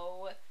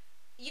so,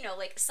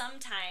 like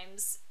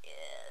sometimes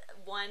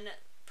one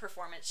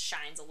performance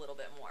shines a little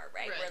bit more,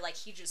 right? Right. Where like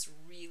he just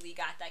really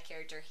got that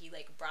character. He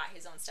like brought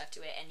his own stuff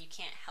to it, and you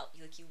can't help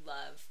you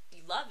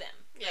love him.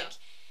 Yeah. Like,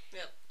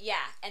 Yep.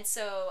 yeah, and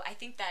so I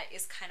think that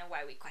is kind of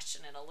why we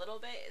question it a little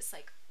bit. It's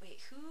like, wait,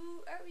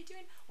 who are we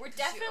doing? We're 'Cause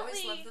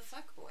definitely. You always love the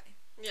fuckboy.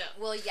 Yeah.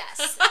 Well, yes,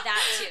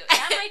 that too.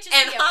 That might just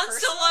and be a Han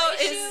personal Solo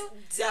issue.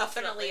 is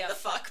definitely the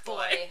fuck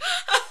boy.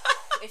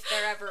 If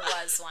there ever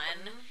was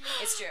one.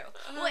 It's true.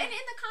 Well, and in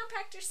the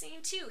compactor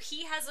scene too,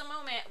 he has a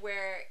moment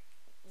where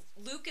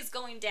Luke is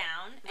going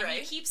down, and he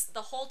Right. keeps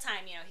the whole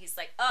time, he's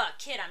like, "Oh,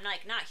 kid, I'm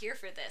like not here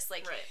for this."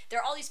 Like, Right. there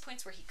are all these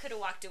points where he could have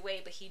walked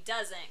away, but he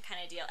doesn't,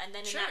 kind of deal. And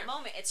then in Sure. that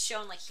moment, it's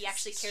shown like he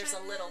actually cares a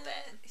little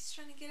bit. He's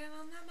trying to get in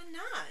on that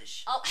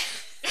menage. Oh,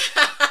 it's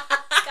gotta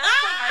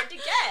be hard to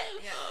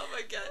get. Yeah. Oh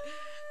my god.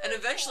 And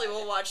eventually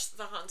we'll watch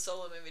the Han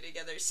Solo movie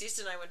together. Cece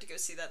and I went to go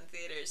see that in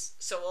theaters,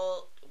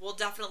 so we'll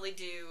definitely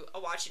do a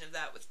watching of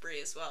that with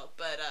Brie as well.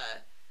 But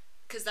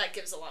because that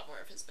gives a lot more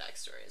of his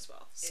backstory as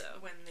well. So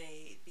When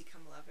they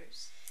become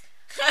lovers.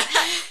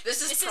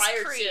 this is This prior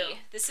is pre. to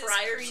This is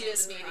prior pre to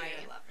this the meeting.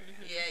 movie.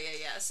 Lover.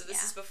 Yeah. So this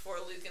Yeah. is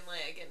before Luke and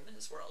Leia get in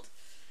his world.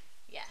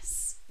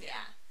 Yes.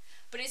 Yeah.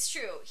 But it's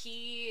true.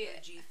 He.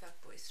 OG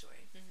fuckboy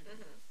story.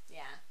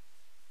 Yeah.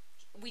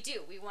 We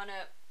do. We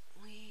wanna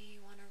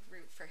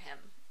root for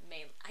him.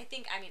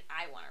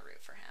 I want to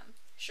root for him.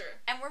 Sure.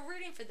 And we're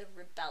rooting for the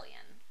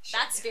rebellion. Sure,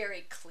 That's yeah.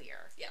 very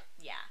clear. Yeah.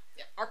 Yeah.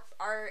 Yeah.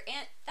 Our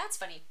aunt. That's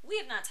funny. We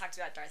have not talked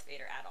about Darth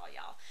Vader at all,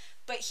 y'all.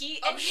 But he.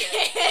 Oh,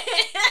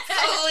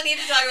 Probably need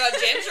to talk about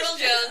James Earl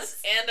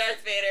Jones and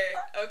Darth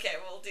Vader. Okay,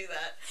 we'll do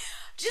that.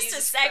 Just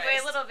Jesus to segue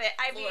Christ. a little bit,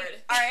 I mean,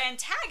 Lord. our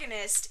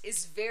antagonist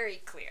is very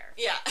clear.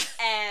 Yeah.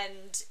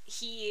 And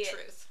he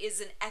Truth. is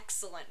an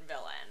excellent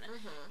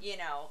villain,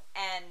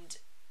 and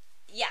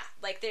yeah,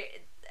 like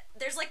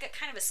there's like a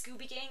kind of a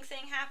Scooby Gang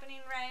thing happening,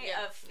 right?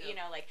 Yeah, Of,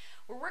 yeah. like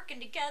we're working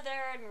together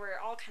and we're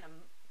all kind of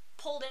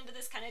pulled into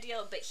this kind of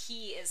deal, but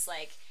he is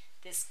like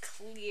this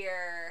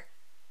clear,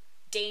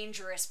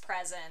 dangerous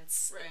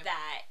presence Right.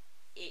 that,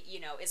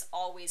 is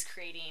always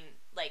creating,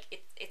 like,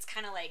 it's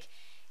kind of like,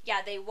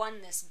 yeah, they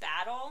won this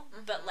battle,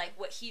 but like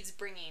what he's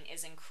bringing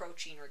is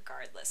encroaching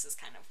regardless, is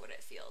kind of what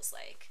it feels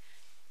like.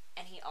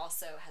 And he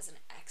also has an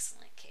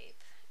excellent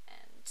cape,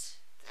 and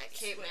That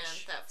cape, man,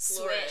 Swish. that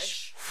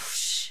flourish.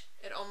 Whoosh.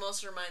 It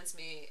almost reminds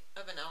me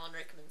of an Alan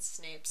Rickman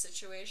Snape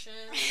situation.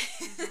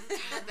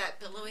 God, that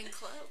billowing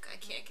cloak. I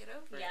can't get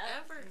over it Yeah.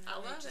 ever. And I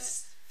then they love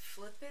just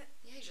flip it. it.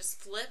 Yeah, you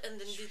just flip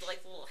and then do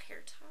like little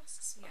hair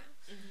tosses. Yeah.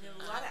 Mm-hmm.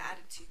 A lot of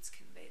attitudes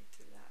conveyed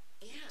through that.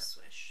 Yeah.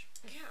 Swish.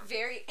 Yeah.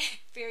 Very,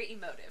 very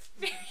emotive,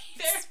 very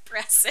Very-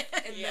 expressive.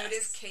 Emotive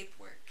Yes. cape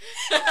work.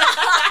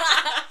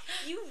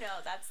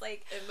 That's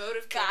like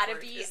Emotive gotta cape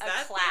work. be Is a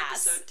that the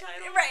class. episode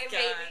title? Right,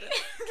 God. maybe.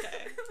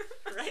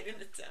 Okay. Writing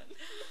it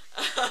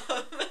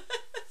down.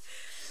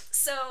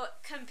 So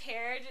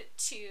compared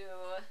to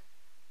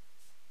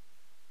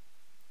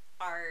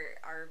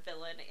our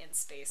villain in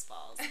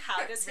Spaceballs,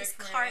 how does his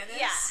Rick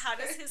Moranis? how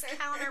does his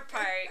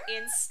counterpart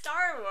in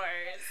Star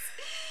Wars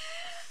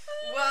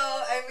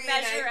Well, I mean,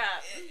 measure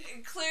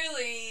up?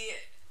 clearly,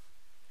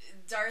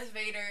 Darth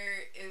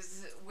Vader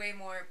is way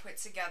more put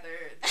together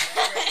than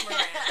Rick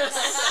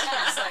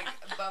Moranis. He's like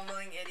a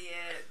bumbling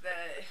idiot.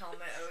 The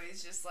helmet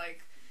always just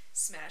like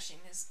smashing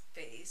his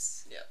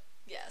face. Yep.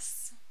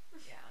 Yes.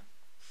 Yeah.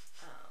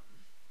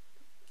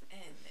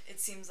 And it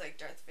seems like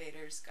Darth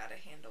Vader's got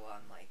a handle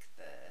on like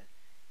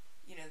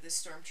the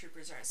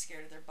stormtroopers aren't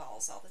scared of their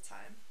balls all the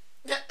time.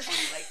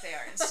 Like they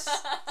are in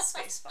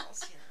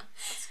Spaceballs, you know.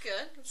 That's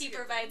good. That's He a good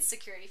provides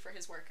security for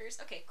his workers.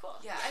 Okay, cool.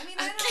 Yeah, I mean,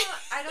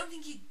 I don't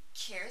think he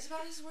cares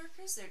about his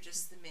workers. They're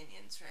just the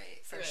minions,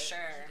 right? For Right.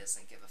 sure. He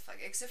doesn't give a fuck,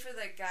 except for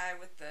the guy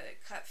with the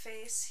cut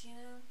face, you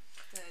know.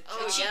 The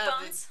Oh The yeah,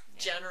 cheekbones? the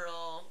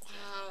general. Yeah.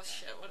 Oh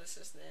shit, what is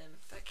his name?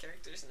 That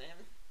character's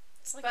name.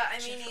 It's like But I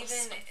mean, General even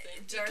something.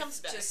 He Darth comes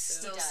back, just so.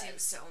 still He does.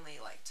 seems to only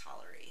like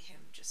tolerate him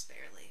just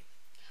barely.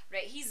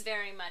 Right, he's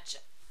very much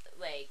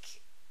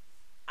like,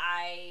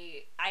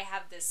 I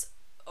have this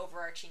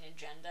overarching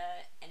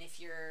agenda, and if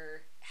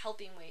you're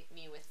helping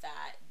me with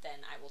that,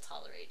 then I will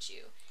tolerate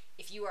you.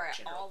 If you are at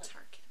General all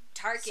Tarkin.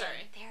 Tarkin,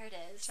 Sorry. there it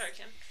is.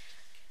 Tarkin.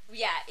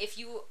 Yeah, if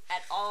you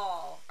at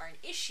all are an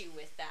issue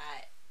with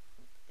that,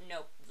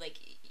 nope, like,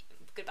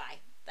 goodbye.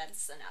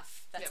 That's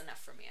enough. That's Yep.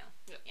 enough from you.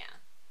 Yep. Yeah.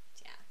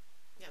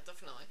 Yeah,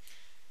 definitely.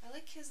 I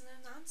like his no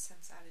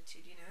nonsense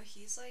attitude. You know,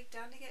 he's like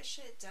down to get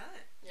shit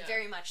done. Yeah.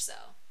 Very much so.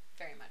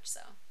 Very much so.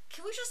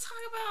 Can we just talk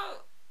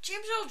about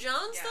James Earl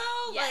Jones Yeah.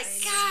 though? Yes. I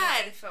need Like, more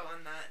God. info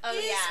on that. Oh,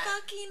 His yeah.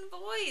 fucking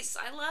voice.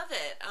 I love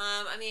it.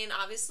 I mean,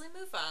 obviously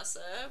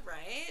Mufasa,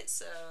 right?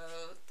 So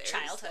there's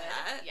Childhood,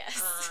 that.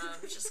 yes.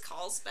 Just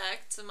calls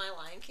back to my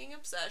Lion King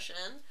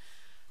obsession.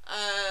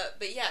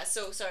 But yeah,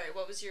 so sorry,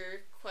 what was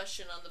your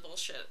question on the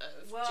bullshit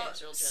of Well,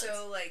 James Earl Jones?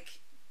 so like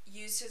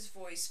use his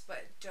voice,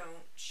 but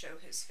don't show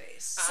his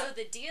face. So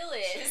the deal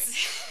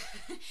is,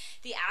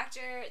 the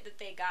actor that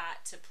they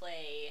got to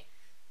play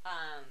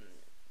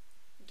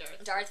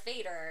Darth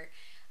Vader,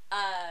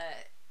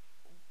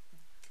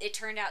 it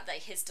turned out that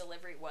his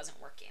delivery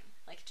wasn't working.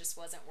 Like, it just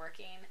wasn't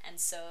working. And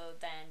so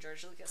then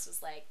George Lucas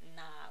was like,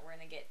 nah, we're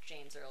gonna get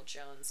James Earl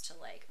Jones to,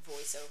 like,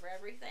 voice over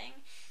everything.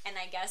 And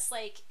I guess,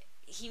 like,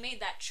 he made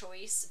that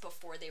choice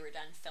before they were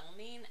done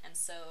filming. And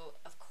so,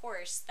 of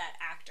course, that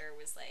actor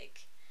was,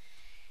 like,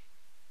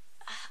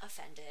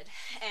 offended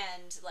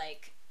and,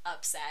 like,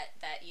 upset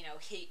that, you know,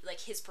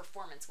 his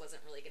performance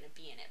wasn't really gonna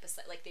be in it. But,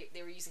 like,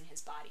 they were using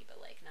his body, but,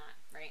 like, not,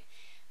 right?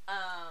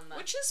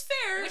 Which is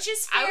fair. Which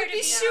is I fair would to be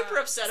be super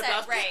upset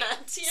about right.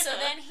 that. Yeah. So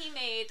then he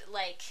made,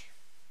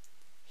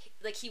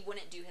 like he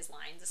wouldn't do his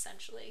lines,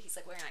 essentially. He's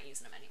like, we're not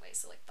using them anyway,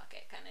 so, like, fuck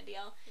it, kind of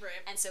deal. Right.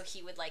 And so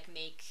he would, like,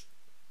 make,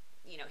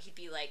 you know, he'd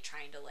be, like,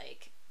 trying to,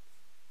 like,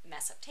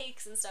 mess up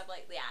takes and stuff.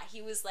 Like, yeah,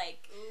 he was,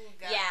 like, Ooh,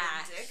 got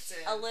yeah, vindictive.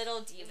 a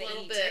little diva.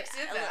 Little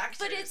vindictive actors.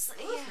 But it's,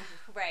 Ooh. yeah,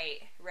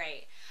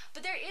 right.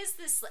 But there is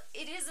this,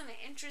 it is an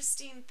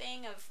interesting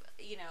thing of,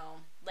 you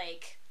know,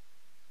 like,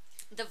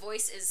 the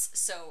voice is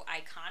so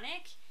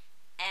iconic,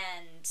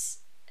 and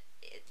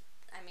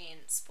I mean,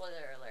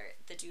 spoiler alert,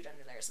 the dude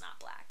under there is not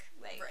black.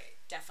 Like, Right.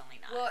 definitely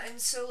not. Well, and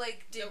so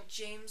like, did Nope.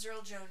 James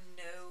Earl Jones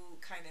know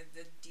kind of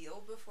the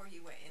deal before he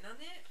went in on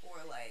it, or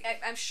like?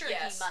 I'm sure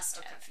Yes. he must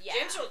have. Okay. Yeah.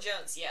 James Earl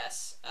Jones,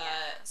 yes. Yeah.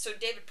 So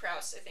David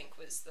Prowse, I think,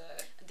 was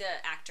the.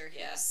 The actor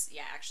Yeah. who's,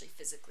 actually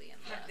physically in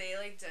the... Have they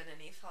like done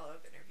any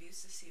follow-up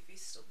interviews to see if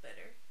he's still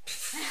bitter?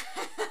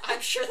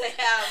 I'm sure they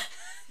have.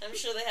 I'm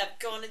sure they have.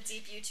 Go on a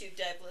deep YouTube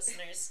dive,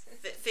 listeners.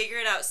 Figure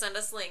it out. Send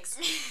us links.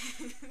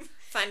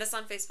 Find us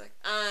on Facebook.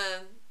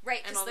 Right,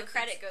 And because all the the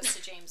credit things. goes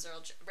to James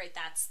Earl. Right,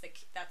 that's the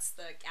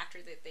actor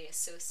that they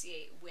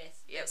associate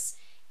with Yep. this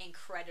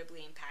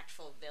incredibly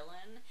impactful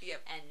villain.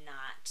 Yep. And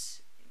not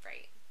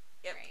right.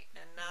 Yep. Right.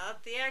 And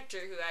not the actor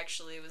who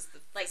actually was the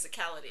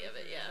physicality of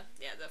it. Yeah.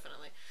 Yeah,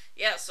 definitely.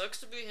 Yeah, sucks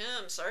to be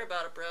him. Sorry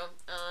about it, bro.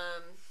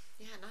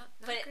 Yeah, not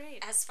But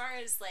great. as far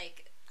as,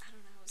 like, I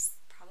don't know, it was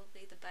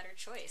probably the better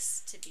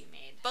choice to be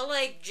made. But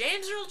like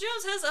James Earl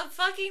Jones has a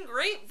fucking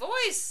great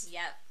voice.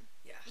 Yep.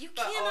 Yeah, You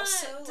but cannot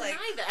also deny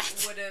like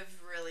that. would have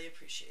really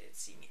appreciated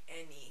seeing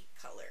any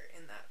color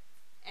in that.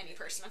 Any movie.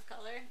 person of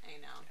color, I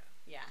know.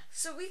 Yeah.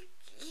 So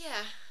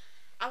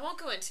I won't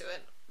go into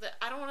it.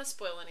 I don't want to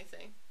spoil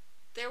anything.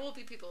 There will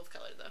be people of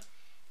color though.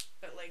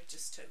 But like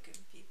just token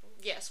people.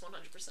 Yes,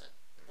 100%.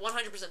 100%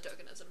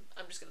 tokenism.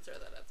 I'm just gonna throw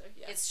that out there.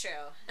 Yeah. It's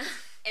true.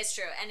 It's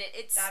true, and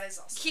it's That is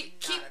also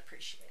Keep- not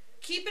appreciated.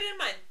 Keep it in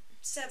mind.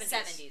 70s.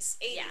 70s,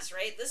 80s, yeah.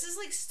 right? This is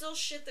like still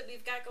shit that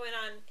we've got going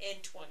on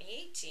in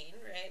 2018,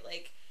 right?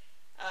 Like,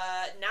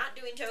 not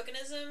doing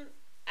tokenism,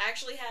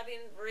 actually having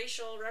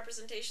racial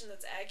representation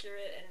that's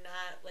accurate and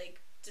not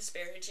like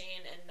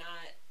disparaging and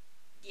not,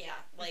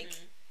 like,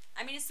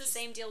 I mean, it's the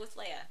same deal with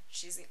Leia.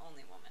 She's the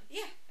only woman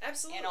yeah,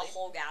 absolutely. in a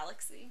whole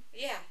galaxy,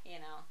 Yeah. you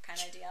know, kind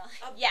of deal.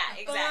 A Yeah,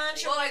 bunch exactly.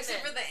 of Well, women.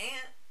 except for the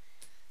ant.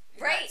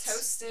 who Right. got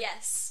toasted.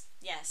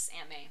 Yes,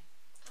 Aunt May.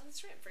 Oh,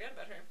 that's right. I forgot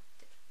about her.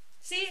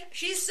 See,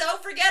 she's so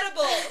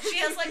forgettable. She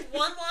has like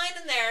one line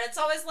in there, and it's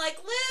always like,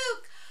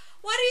 Luke,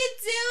 what are you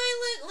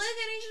doing? Luke,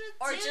 I need you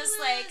to Or do just this.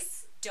 like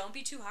don't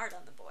be too hard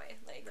on the boy.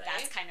 Like, Right?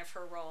 that's kind of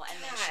her role, and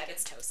then she God.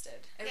 gets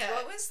toasted. And Yeah.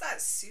 what was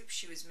that soup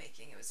she was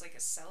making? It was like a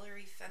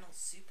celery fennel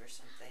soup or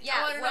something?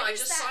 Yeah, Oh, I don't what know. I is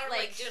just that, saw her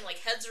like- doing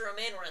heads of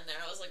romaine were in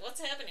there. I was like, what's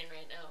happening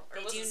right now? Or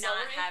They was do it not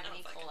celery? have I don't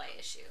any fucking coli know.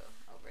 issue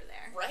over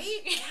there.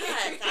 Right?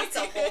 God, that's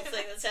a whole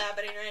thing that's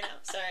happening right now.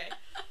 Sorry.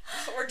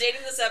 We're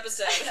dating this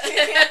episode.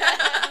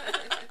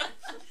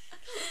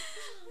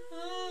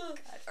 Oh.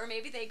 God. Or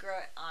maybe they grow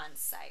it on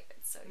site.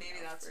 So Maybe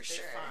you know, that's for what they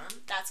sure.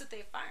 farm. That's what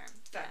they farm.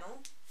 Yeah.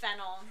 Fennel?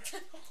 Fennel.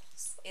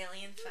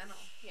 Alien fennel.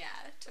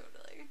 Yeah,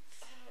 totally.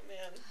 Oh,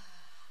 man.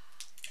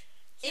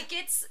 It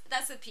gets,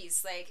 that's the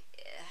piece, like,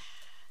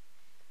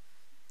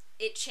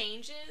 it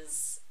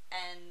changes,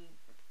 and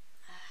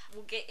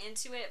we'll get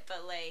into it,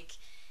 but, like,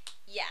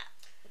 yeah,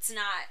 it's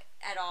not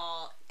at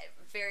all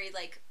very,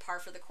 like, par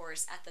for the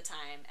course at the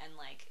time, and,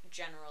 like,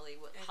 generally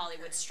what And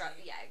Hollywood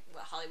currently.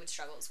 what Hollywood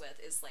struggles with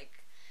is, like,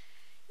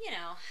 you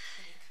know,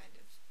 Any kind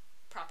of.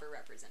 proper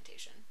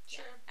representation.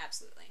 Sure. Yeah,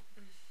 absolutely.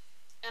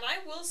 And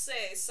I will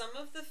say, some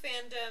of the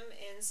fandom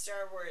in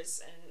Star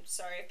Wars, and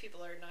sorry if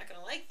people are not going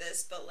to like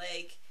this, but,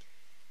 like,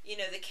 you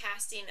know, the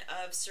casting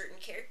of certain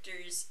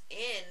characters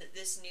in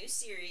this new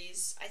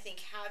series, I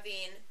think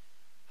having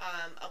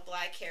a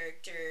black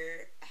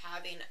character,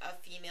 having a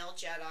female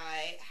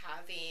Jedi,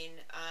 having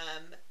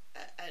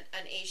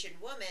an Asian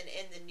woman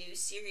in the new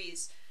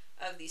series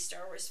of these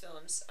Star Wars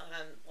films,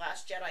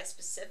 Last Jedi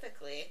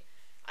specifically,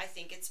 I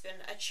think it's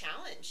been a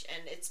challenge,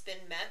 and it's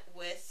been met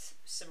with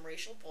some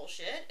racial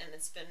bullshit, and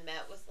it's been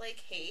met with,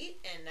 like,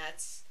 hate, and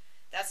that's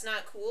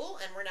not cool,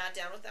 and we're not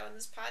down with that on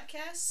this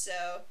podcast.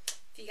 So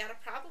if you got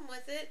a problem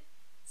with it,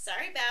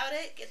 sorry about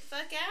it, get the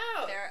fuck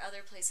out. There are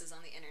other places on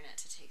the internet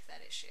to take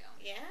that issue.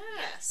 Yeah.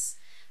 Yes.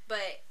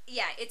 But,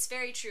 yeah, it's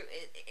very true.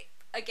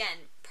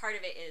 Again, part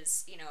of it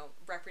is, you know,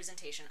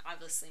 representation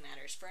obviously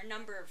matters for a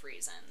number of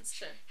reasons.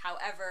 Sure.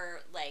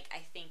 However, like, I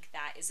think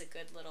that is a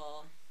good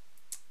little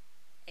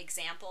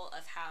example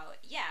of how,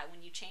 yeah,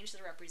 when you change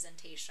the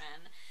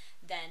representation,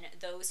 then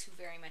those who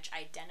very much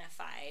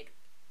identified,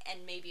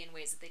 and maybe in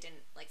ways that they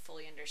didn't, like,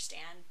 fully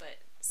understand, but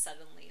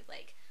suddenly,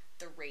 like,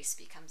 the race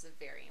becomes a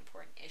very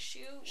important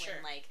issue Sure.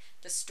 when, like,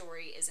 the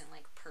story isn't,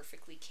 like,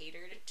 perfectly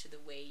catered to the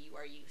way you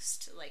are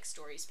used to, like,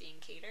 stories being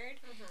catered.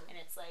 Mhm. And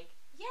it's like,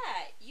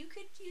 yeah, you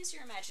could use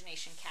your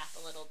imagination cap a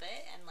little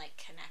bit and, like,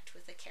 connect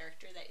with a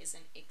character that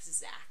isn't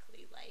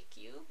exactly like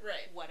you.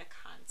 Right. What a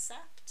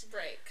concept.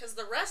 Right, because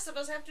the rest of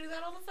us have to do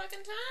that all the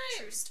fucking time.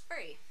 True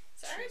story.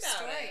 Sorry True about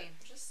story.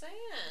 it. Just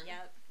saying.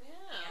 Yep.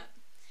 Yeah. Yep.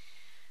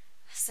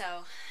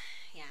 So,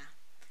 yeah.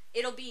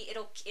 It'll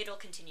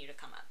continue to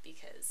come up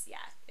because,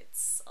 yeah,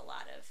 it's a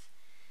lot of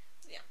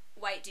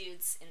white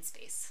dudes in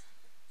space.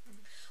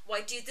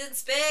 White dudes in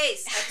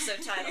space.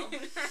 Episode title.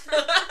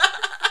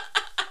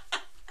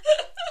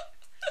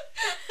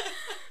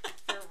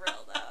 For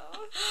real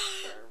though.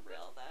 For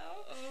real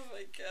though. Oh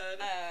my god.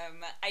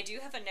 I do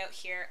have a note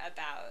here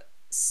about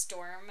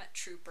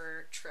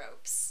stormtrooper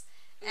tropes.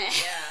 Ooh,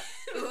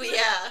 yeah. Ooh,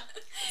 yeah.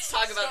 Let's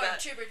talk about that.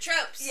 Stormtrooper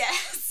tropes.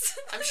 Yes.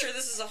 I'm sure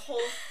this is a whole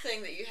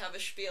thing that you have a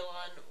spiel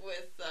on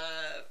with,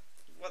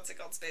 what's it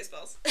called?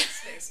 Spaceballs.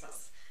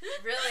 Spaceballs.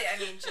 Really, I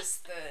mean,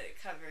 just the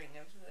covering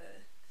of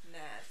the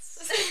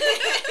gnats.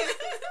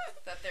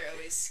 That they're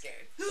always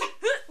scared.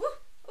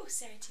 Oh,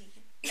 Sarah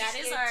Teagan.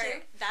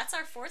 That's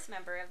our fourth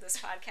member of this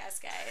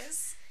podcast,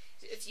 guys.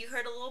 If you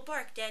heard a little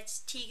bark, that's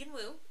Tegan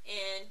Wu.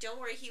 And don't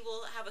worry, he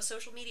will have a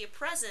social media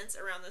presence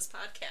around this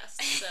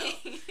podcast.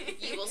 So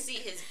you will see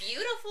his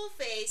beautiful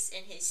face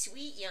and his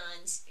sweet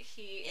yawns.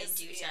 He In is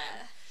due yeah.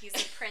 time. He's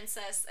a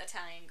princess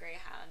Italian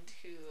greyhound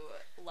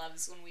who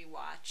loves when we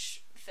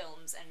watch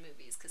films and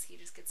movies because he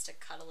just gets to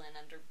cuddle in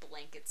under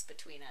blankets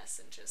between us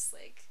and just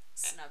like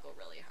snuggle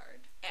really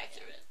hard.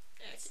 Accurate.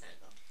 Accurate.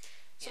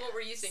 So Yeah. what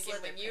were you thinking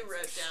Slither when you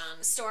wrote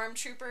down?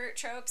 Stormtrooper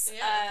tropes.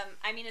 Yeah.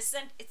 I mean, it's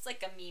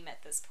like a meme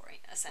at this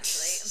point,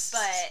 essentially.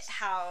 But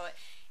how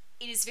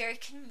it is very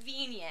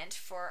convenient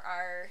for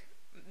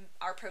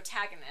our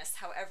protagonist,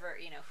 however,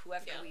 you know,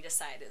 whoever Yeah. we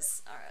decide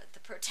is the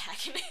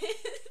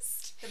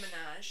protagonist. The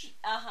Menage.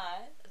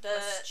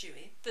 The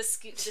Chewie. the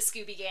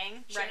Scooby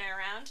Gang Sure. running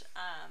around.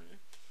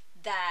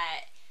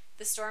 That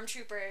the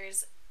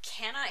stormtroopers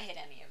cannot hit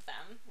any of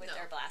them with No,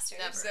 their blasters.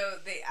 never. So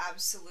they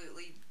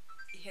absolutely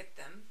hit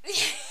them.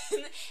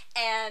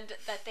 And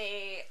that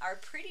they are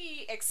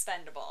pretty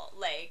expendable.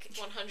 Like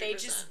 100%. they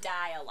just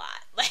die a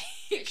lot. Like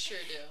They sure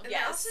do. And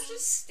Yes. they also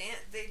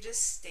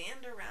just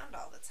stand around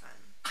all the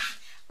time.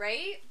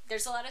 right?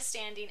 There's a lot of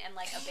standing and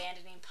like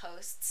abandoning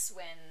posts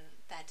when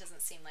that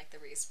doesn't seem like the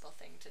reasonable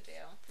thing to do.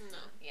 No.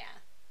 Yeah.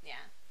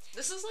 Yeah.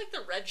 This is like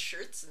the red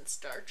shirts in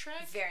Star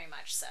Trek. Very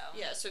much so.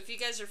 Yeah, so if you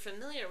guys are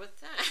familiar with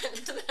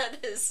that,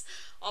 that is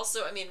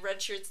also, I mean,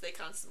 red shirts, they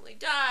constantly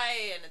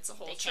die, and it's a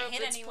whole They trope can't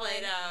hit that's anyone.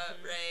 played out,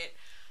 Mhm. right?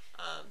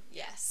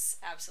 Yes,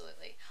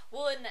 absolutely.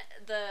 Well, and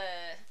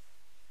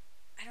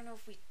I don't know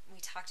if we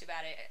talked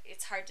about it.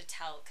 It's hard to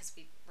tell because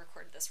we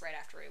recorded this right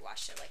after we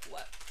watched it, like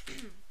what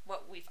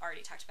what we've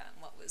already talked about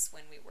and what was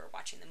when we were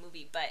watching the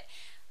movie. But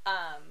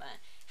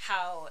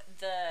how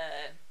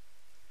the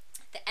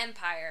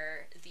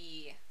Empire,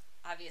 the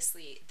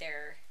obviously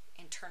their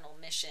internal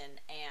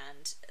mission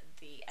and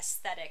the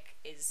aesthetic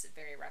is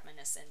very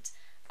reminiscent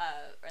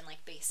and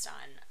like based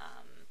on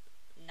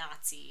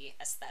Nazi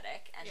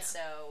aesthetic, and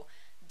so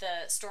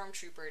the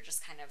stormtrooper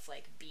just kind of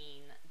like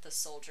being the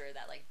soldier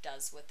that like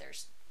does what they're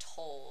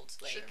told,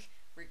 like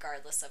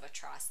regardless of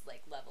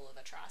level of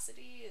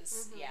atrocity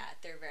is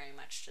they're very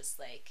much just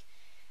like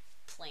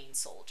plain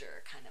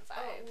soldier kind of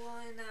vibe. Oh, well,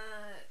 and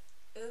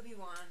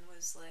Obi-Wan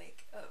was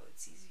like, oh,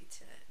 it's easy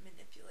to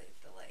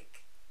manipulate the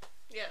like.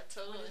 Yeah,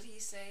 totally. What did he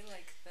say?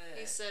 Like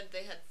He said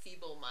they had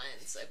feeble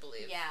minds, I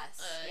believe.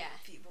 Yes.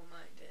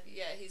 feeble-minded.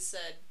 Yeah, he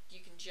said you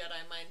can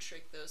Jedi mind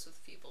trick those with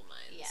feeble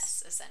minds.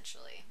 Yes,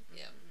 essentially.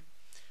 Yeah.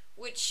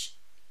 Which,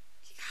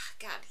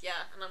 God,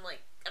 yeah. And I'm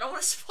like, I don't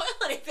want to spoil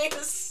anything.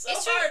 This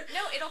is so hard.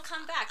 No, it'll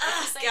come back.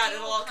 God,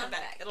 it'll all come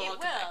back. It will.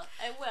 Okay.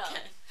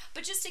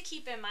 But just to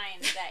keep in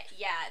mind that,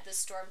 the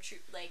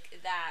stormtrooper, like,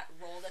 that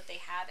role that they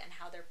have and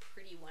how they're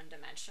pretty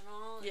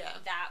one-dimensional,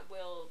 that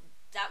will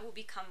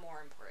become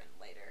more important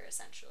later,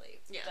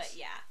 essentially. Yes. But,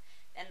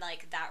 and,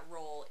 like, that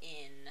role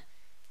in,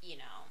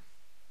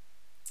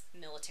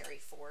 military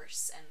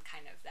force and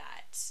kind of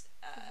that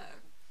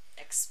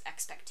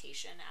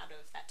expectation out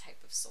of that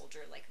type of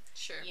soldier, like,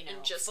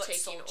 and just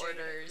taking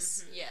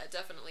orders. Yeah,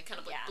 definitely, kind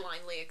of like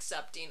blindly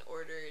accepting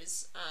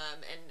orders,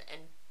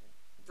 and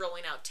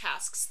rolling out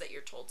tasks that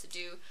you're told to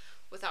do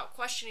without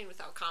questioning,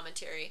 without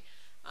commentary.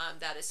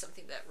 That is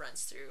something that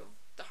runs through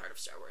the heart of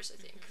Star Wars, I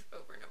think,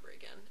 over and over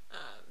again.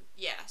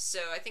 So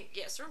I think,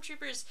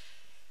 stormtroopers,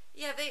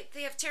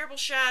 they have terrible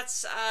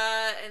shots,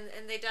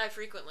 and they die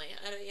frequently.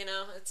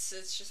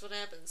 It's just what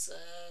happens.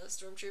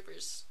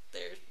 Stormtroopers,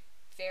 they're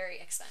very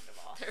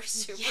expendable. They're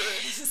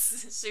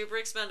super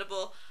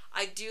expendable.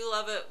 I do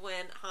love it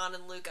when Han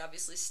and Luke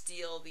obviously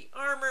steal the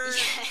armor.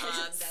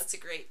 Yes. That's a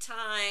great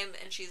time.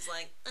 And she's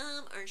like,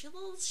 aren't you a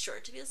little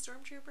short to be a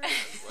stormtrooper? I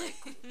was like,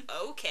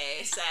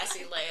 okay,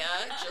 sassy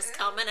Leia, just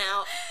coming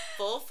out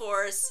full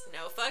force,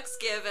 no fucks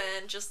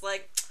given, just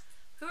like,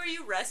 who are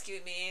you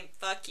rescuing me?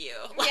 Fuck you.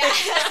 Yeah.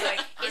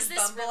 Like, on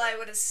Bumble, I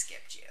would have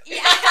skipped you.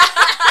 Yeah.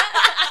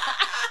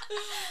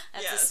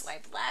 That's a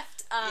swipe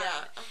left.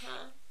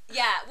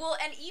 Yeah, well,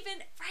 and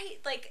even,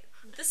 like,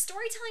 the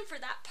storytelling for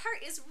that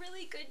part is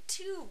really good,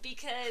 too,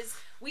 because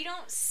we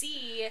don't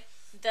see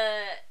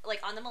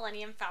on the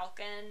Millennium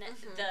Falcon,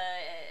 the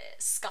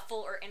scuffle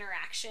or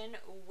interaction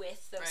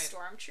with those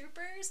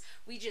stormtroopers.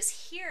 We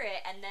just hear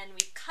it, and then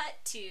we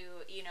cut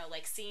to,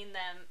 seeing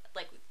them,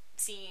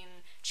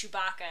 seeing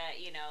Chewbacca,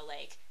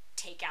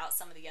 take out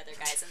some of the other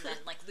guys, and then,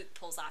 Luke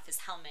pulls off his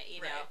helmet,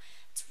 know.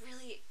 It's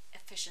really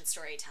efficient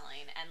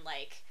storytelling, and,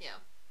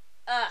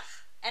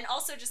 and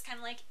also just kind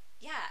of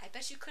I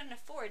bet you couldn't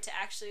afford to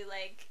actually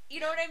you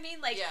know what I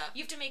mean? You have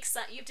to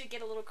you have to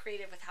get a little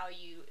creative with how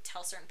you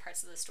tell certain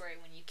parts of the story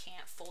when you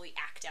can't fully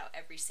act out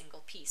every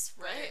single piece,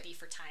 whether it be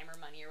for time or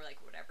money or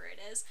whatever it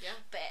is. Yeah.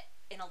 But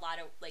in a lot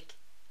of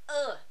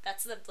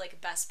that's the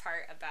best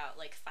part about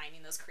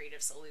finding those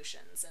creative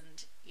solutions,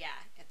 and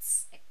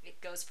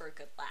it goes for a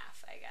good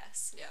laugh, I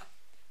guess. Yeah.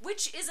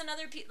 Which is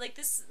another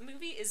this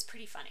movie is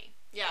pretty funny.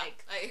 Yeah,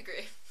 I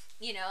agree.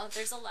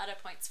 There's a lot of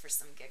points for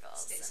some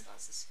giggles.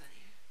 Spaceballs is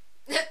funny.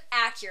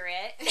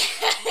 Accurate.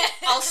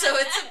 Also,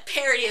 it's a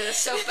parody of this,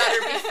 so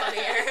better be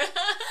funnier.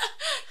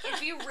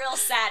 It'd be real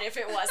sad if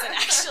it wasn't,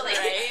 actually.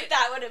 Right?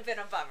 That would have been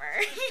a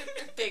bummer.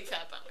 Big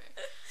fat bummer.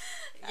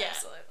 Yeah.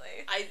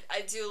 Absolutely.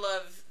 I do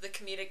love the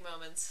comedic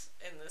moments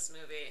in this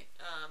movie.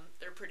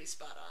 They're pretty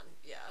spot on.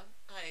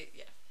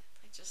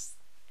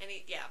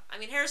 I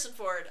mean, Harrison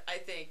Ford, I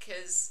think,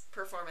 his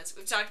performance,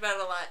 we've talked about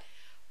it a lot.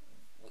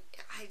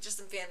 I just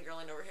am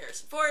fangirling over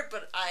Harrison Ford,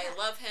 but I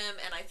love him,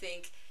 and I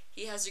think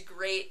he's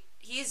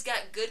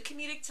got good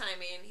comedic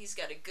timing. He's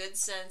got a good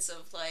sense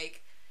of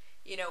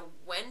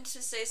when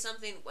to say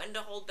something, when to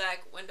hold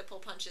back, when to pull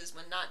punches,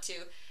 when not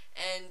to,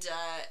 and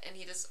I think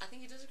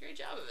he does a great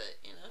job of it.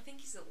 I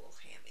think he's a little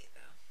hammy though.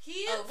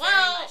 He is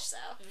very much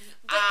so.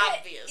 But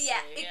obviously,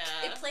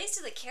 it plays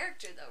to the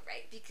character though,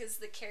 right? Because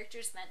the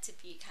character's meant to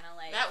be kind of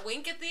that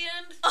wink at the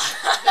end.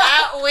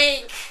 That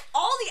wink.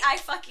 All the eye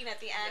fucking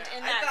at the end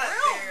in that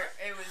room.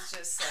 It was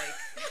just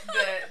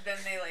then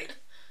they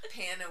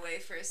pan away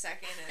for a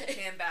second and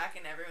pan back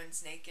and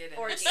everyone's naked and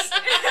or let's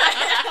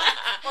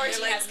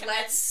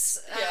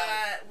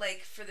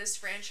for this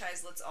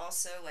franchise, let's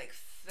also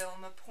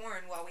film a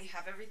porn while we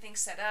have everything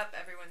set up.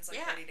 Everyone's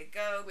ready to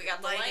go. We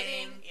got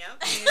lighting.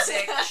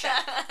 Music.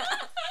 Check.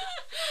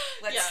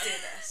 Let's do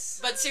this.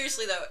 But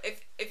seriously though,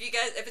 if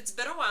it's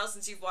been a while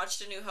since you've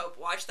watched A New Hope,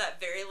 watch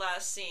that very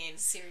last scene.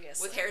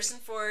 Seriously. With Harrison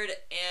Ford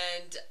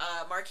and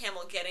Mark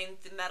Hamill getting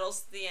the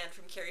medals at the end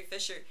from Carrie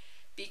Fisher.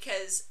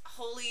 Because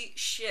holy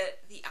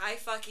shit, the eye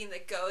fucking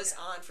that goes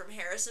on from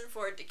Harrison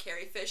Ford to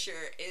Carrie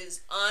Fisher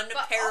is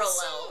unparalleled. But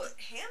also,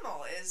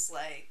 Hamill is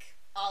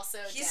also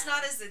he's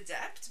not as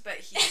adept, but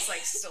he's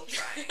still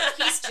trying.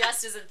 He's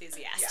just as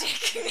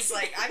enthusiastic. Yeah. He's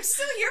I'm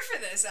still here for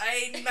this.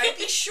 I might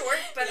be short,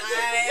 but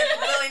I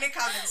am willing to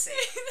compensate.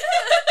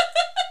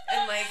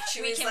 And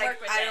Chewie's I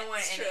don't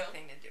want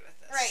anything to do with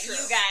this. Right, true.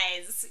 You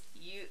guys,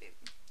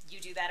 you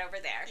do that over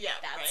there. Yeah,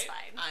 that's right?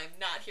 fine. I'm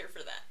not here for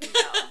that.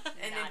 No,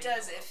 And not it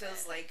does. even a It little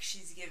feels bit. like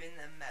she's giving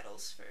them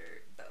medals for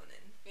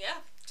boning.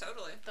 Yeah,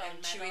 totally. Bone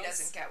And Chewie medals.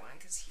 doesn't get one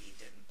because he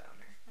didn't bone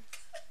her.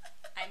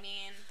 I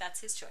mean, that's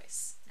his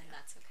choice, and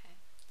that's okay.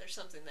 There's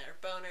something there.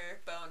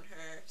 Boner, bone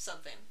her,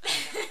 something.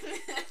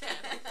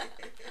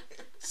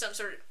 Some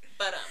sort of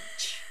All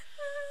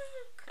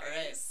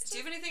right. Do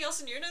you have anything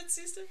else in your notes,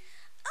 Sister?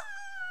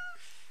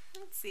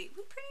 Let's see.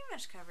 We pretty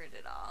much covered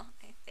it all,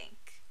 I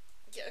think.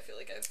 Yeah, I feel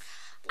like I've.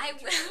 I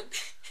blown will. through them.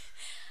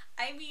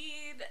 I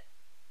mean,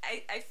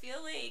 I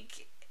feel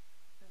like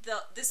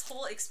this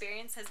whole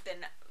experience has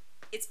been,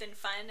 it's been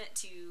fun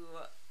to,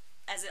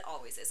 as it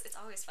always is. It's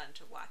always fun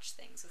to watch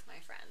things with my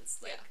friends.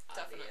 Like, Yeah,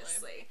 definitely.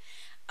 obviously.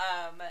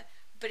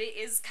 But it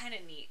is kind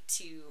of neat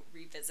to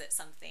revisit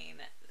something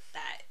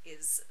that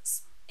is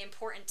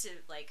important to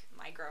like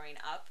my growing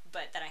up,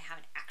 but that I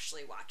haven't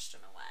actually watched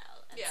in a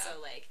while. And Yeah. so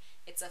like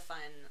it's a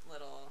fun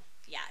little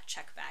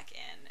check back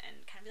in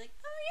and kind of be like,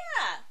 oh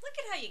yeah, look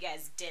at how you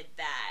guys did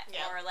that,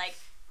 Yeah. or like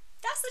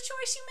that's the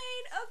choice you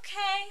made.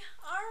 Okay,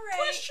 all right.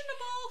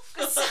 Questionable.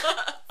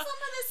 Some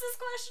of this is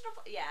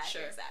questionable. Yeah,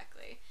 Sure.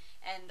 exactly.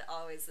 And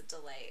always a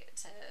delight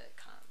to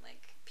come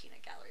like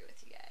peanut gallery with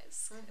you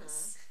guys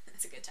because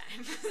it's a good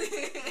time.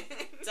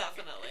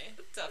 Definitely.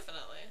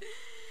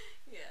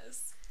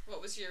 Yes.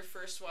 What was your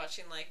first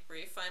watching like,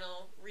 Brie?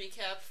 Final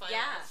recap, final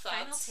thoughts,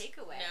 final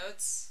takeaway.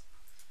 notes?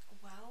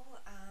 Well,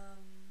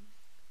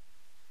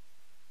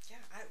 yeah,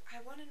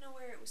 I want to know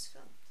where it was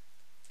filmed.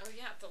 Oh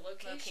yeah, the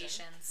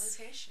location.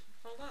 Location.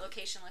 Hold on.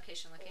 Location. Let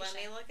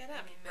me look it I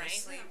up. mean, right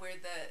mostly now. where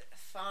the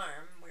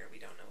farm, where we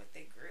don't know what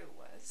they grew,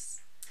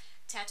 was.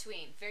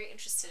 Tatooine. Very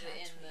interested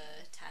in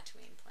the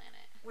Tatooine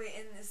planet. Wait,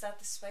 and is that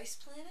the Spice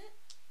Planet?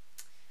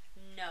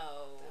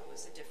 No, That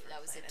was a different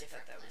That was planet a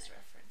different that was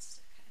planet. referenced.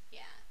 Okay.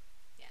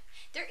 Yeah.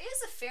 There is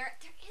a fair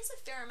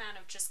amount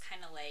of just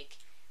kind of like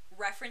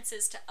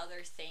references to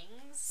other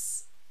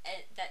things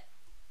that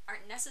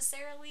aren't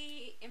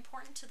necessarily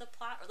important to the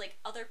plot, or like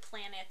other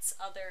planets,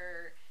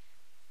 other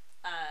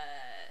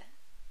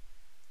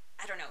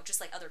I don't know, just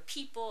like other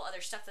people,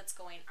 other stuff that's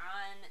going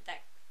on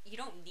that you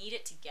don't need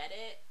it to get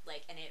it,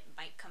 like, and it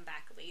might come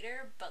back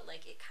later, but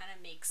like it kind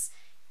of makes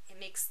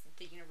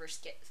the universe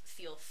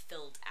feel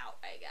filled out,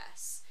 I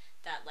guess.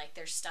 That like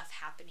there's stuff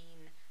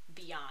happening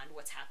beyond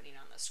what's happening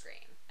on the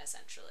screen,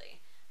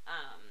 essentially.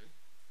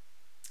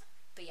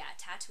 But yeah,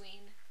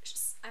 Tatooine,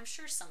 I'm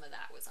sure some of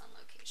that was on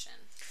location.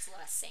 It's a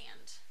lot of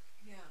sand.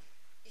 Yeah.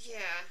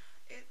 Yeah.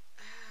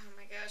 Oh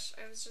my gosh,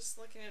 I was just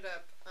looking it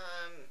up.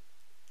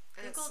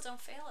 And Google,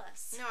 don't fail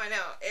us. No, I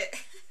know.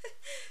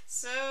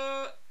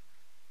 So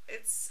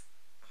it's,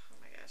 oh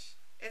my gosh.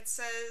 It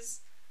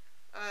says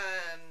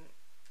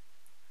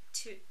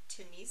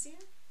Tunisia?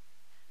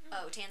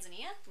 Oh,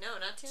 Tanzania? No,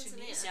 not Tanzania.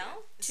 Tunisia.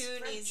 No? It's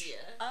Tunisia.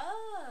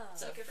 Oh.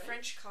 It's like a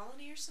French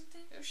colony or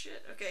something? Oh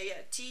shit. Okay,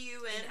 yeah.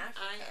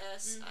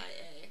 Tunisia.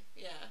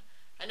 Yeah.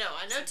 I know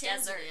It's a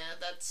desert.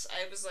 Tanzania.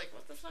 I was like,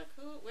 what the fuck?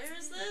 Where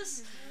is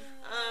this?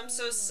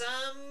 So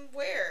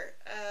somewhere.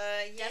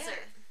 Yeah. Desert.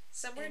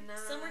 Somewhere In,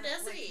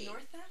 deserty. like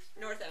North Africa?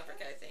 North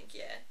Africa, I think,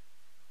 yeah.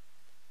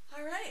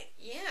 Alright.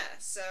 Yeah,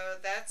 so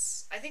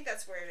I think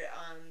that's where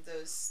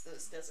those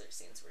desert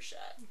scenes were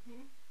shot.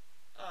 Mm-hmm.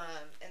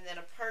 And then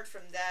apart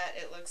from that,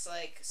 it looks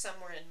like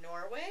somewhere in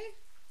Norway.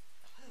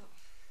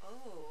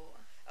 Oh.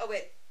 Oh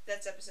wait,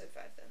 that's episode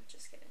 5 though.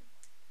 Just kidding.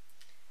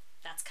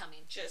 That's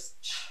coming. Just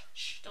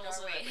shh, don't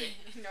listen to that, Brie.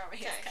 Norway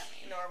is Okay,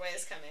 coming. Norway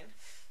is coming.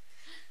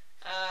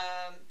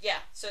 Yeah.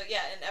 So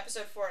yeah, in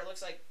episode 4, it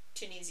looks like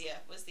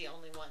Tunisia was the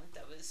only one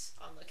that was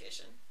on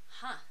location.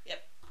 Huh.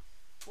 Yep.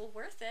 Well,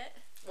 worth it.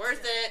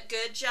 Worth it.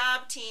 Good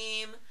job,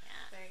 team.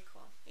 Yeah. Very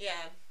cool.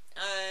 Yeah.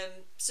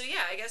 So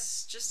yeah, I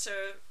guess just to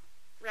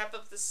wrap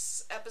up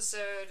this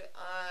episode,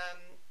 I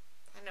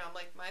know,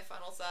 like, my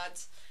final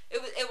thoughts.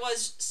 It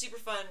was super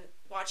fun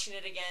watching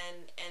it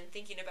again and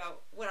thinking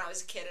about when I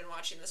was a kid and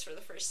watching this for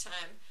the first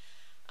time.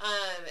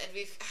 And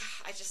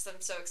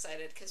I'm so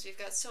excited because we've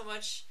got so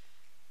much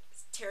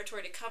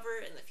territory to cover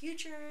in the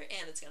future,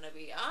 and it's gonna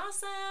be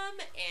awesome.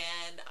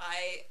 And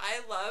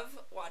I love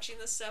watching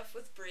this stuff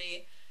with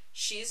Brie.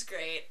 She's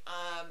great.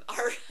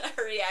 Our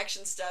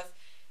reaction stuff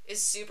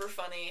is super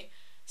funny,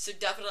 so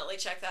definitely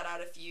check that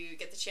out if you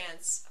get the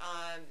chance.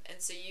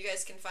 And so you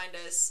guys can find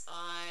us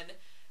on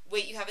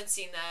Wait You Haven't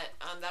Seen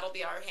That. That'll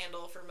be our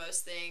handle for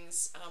most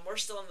things. We're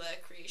still in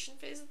the creation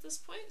phase at this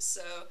point,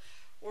 so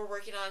we're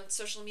working on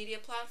social media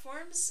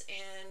platforms,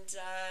 and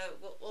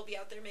we'll be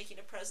out there making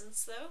a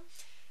presence though.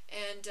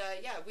 And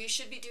yeah, we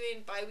should be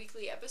doing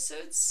bi-weekly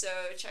episodes, so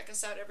check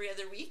us out every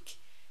other week.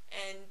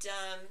 And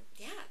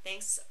yeah,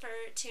 thanks for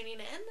tuning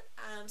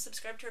in.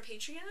 Subscribe to our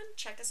Patreon.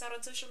 Check us out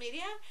on social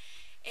media.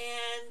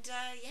 And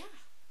yeah,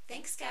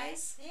 thanks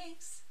guys.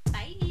 Thanks.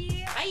 Bye.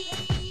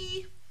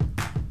 Bye.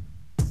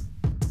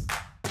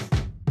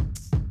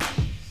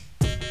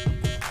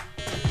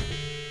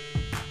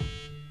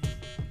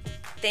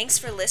 Thanks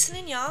for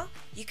listening, y'all.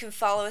 You can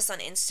follow us on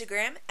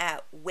Instagram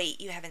at Wait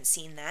You Haven't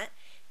Seen That.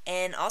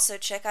 And also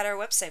check out our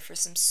website for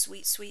some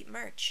sweet, sweet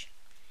merch.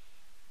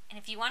 And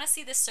if you want to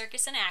see this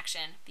circus in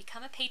action,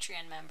 become a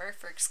Patreon member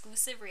for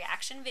exclusive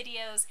reaction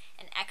videos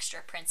and extra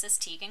Princess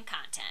Tegan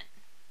content.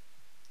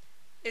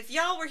 If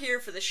y'all were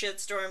here for the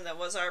shitstorm that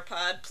was our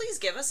pod, please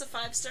give us a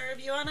 5-star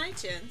review on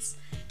iTunes.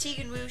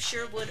 Tegan Wu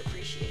sure would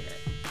appreciate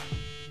it.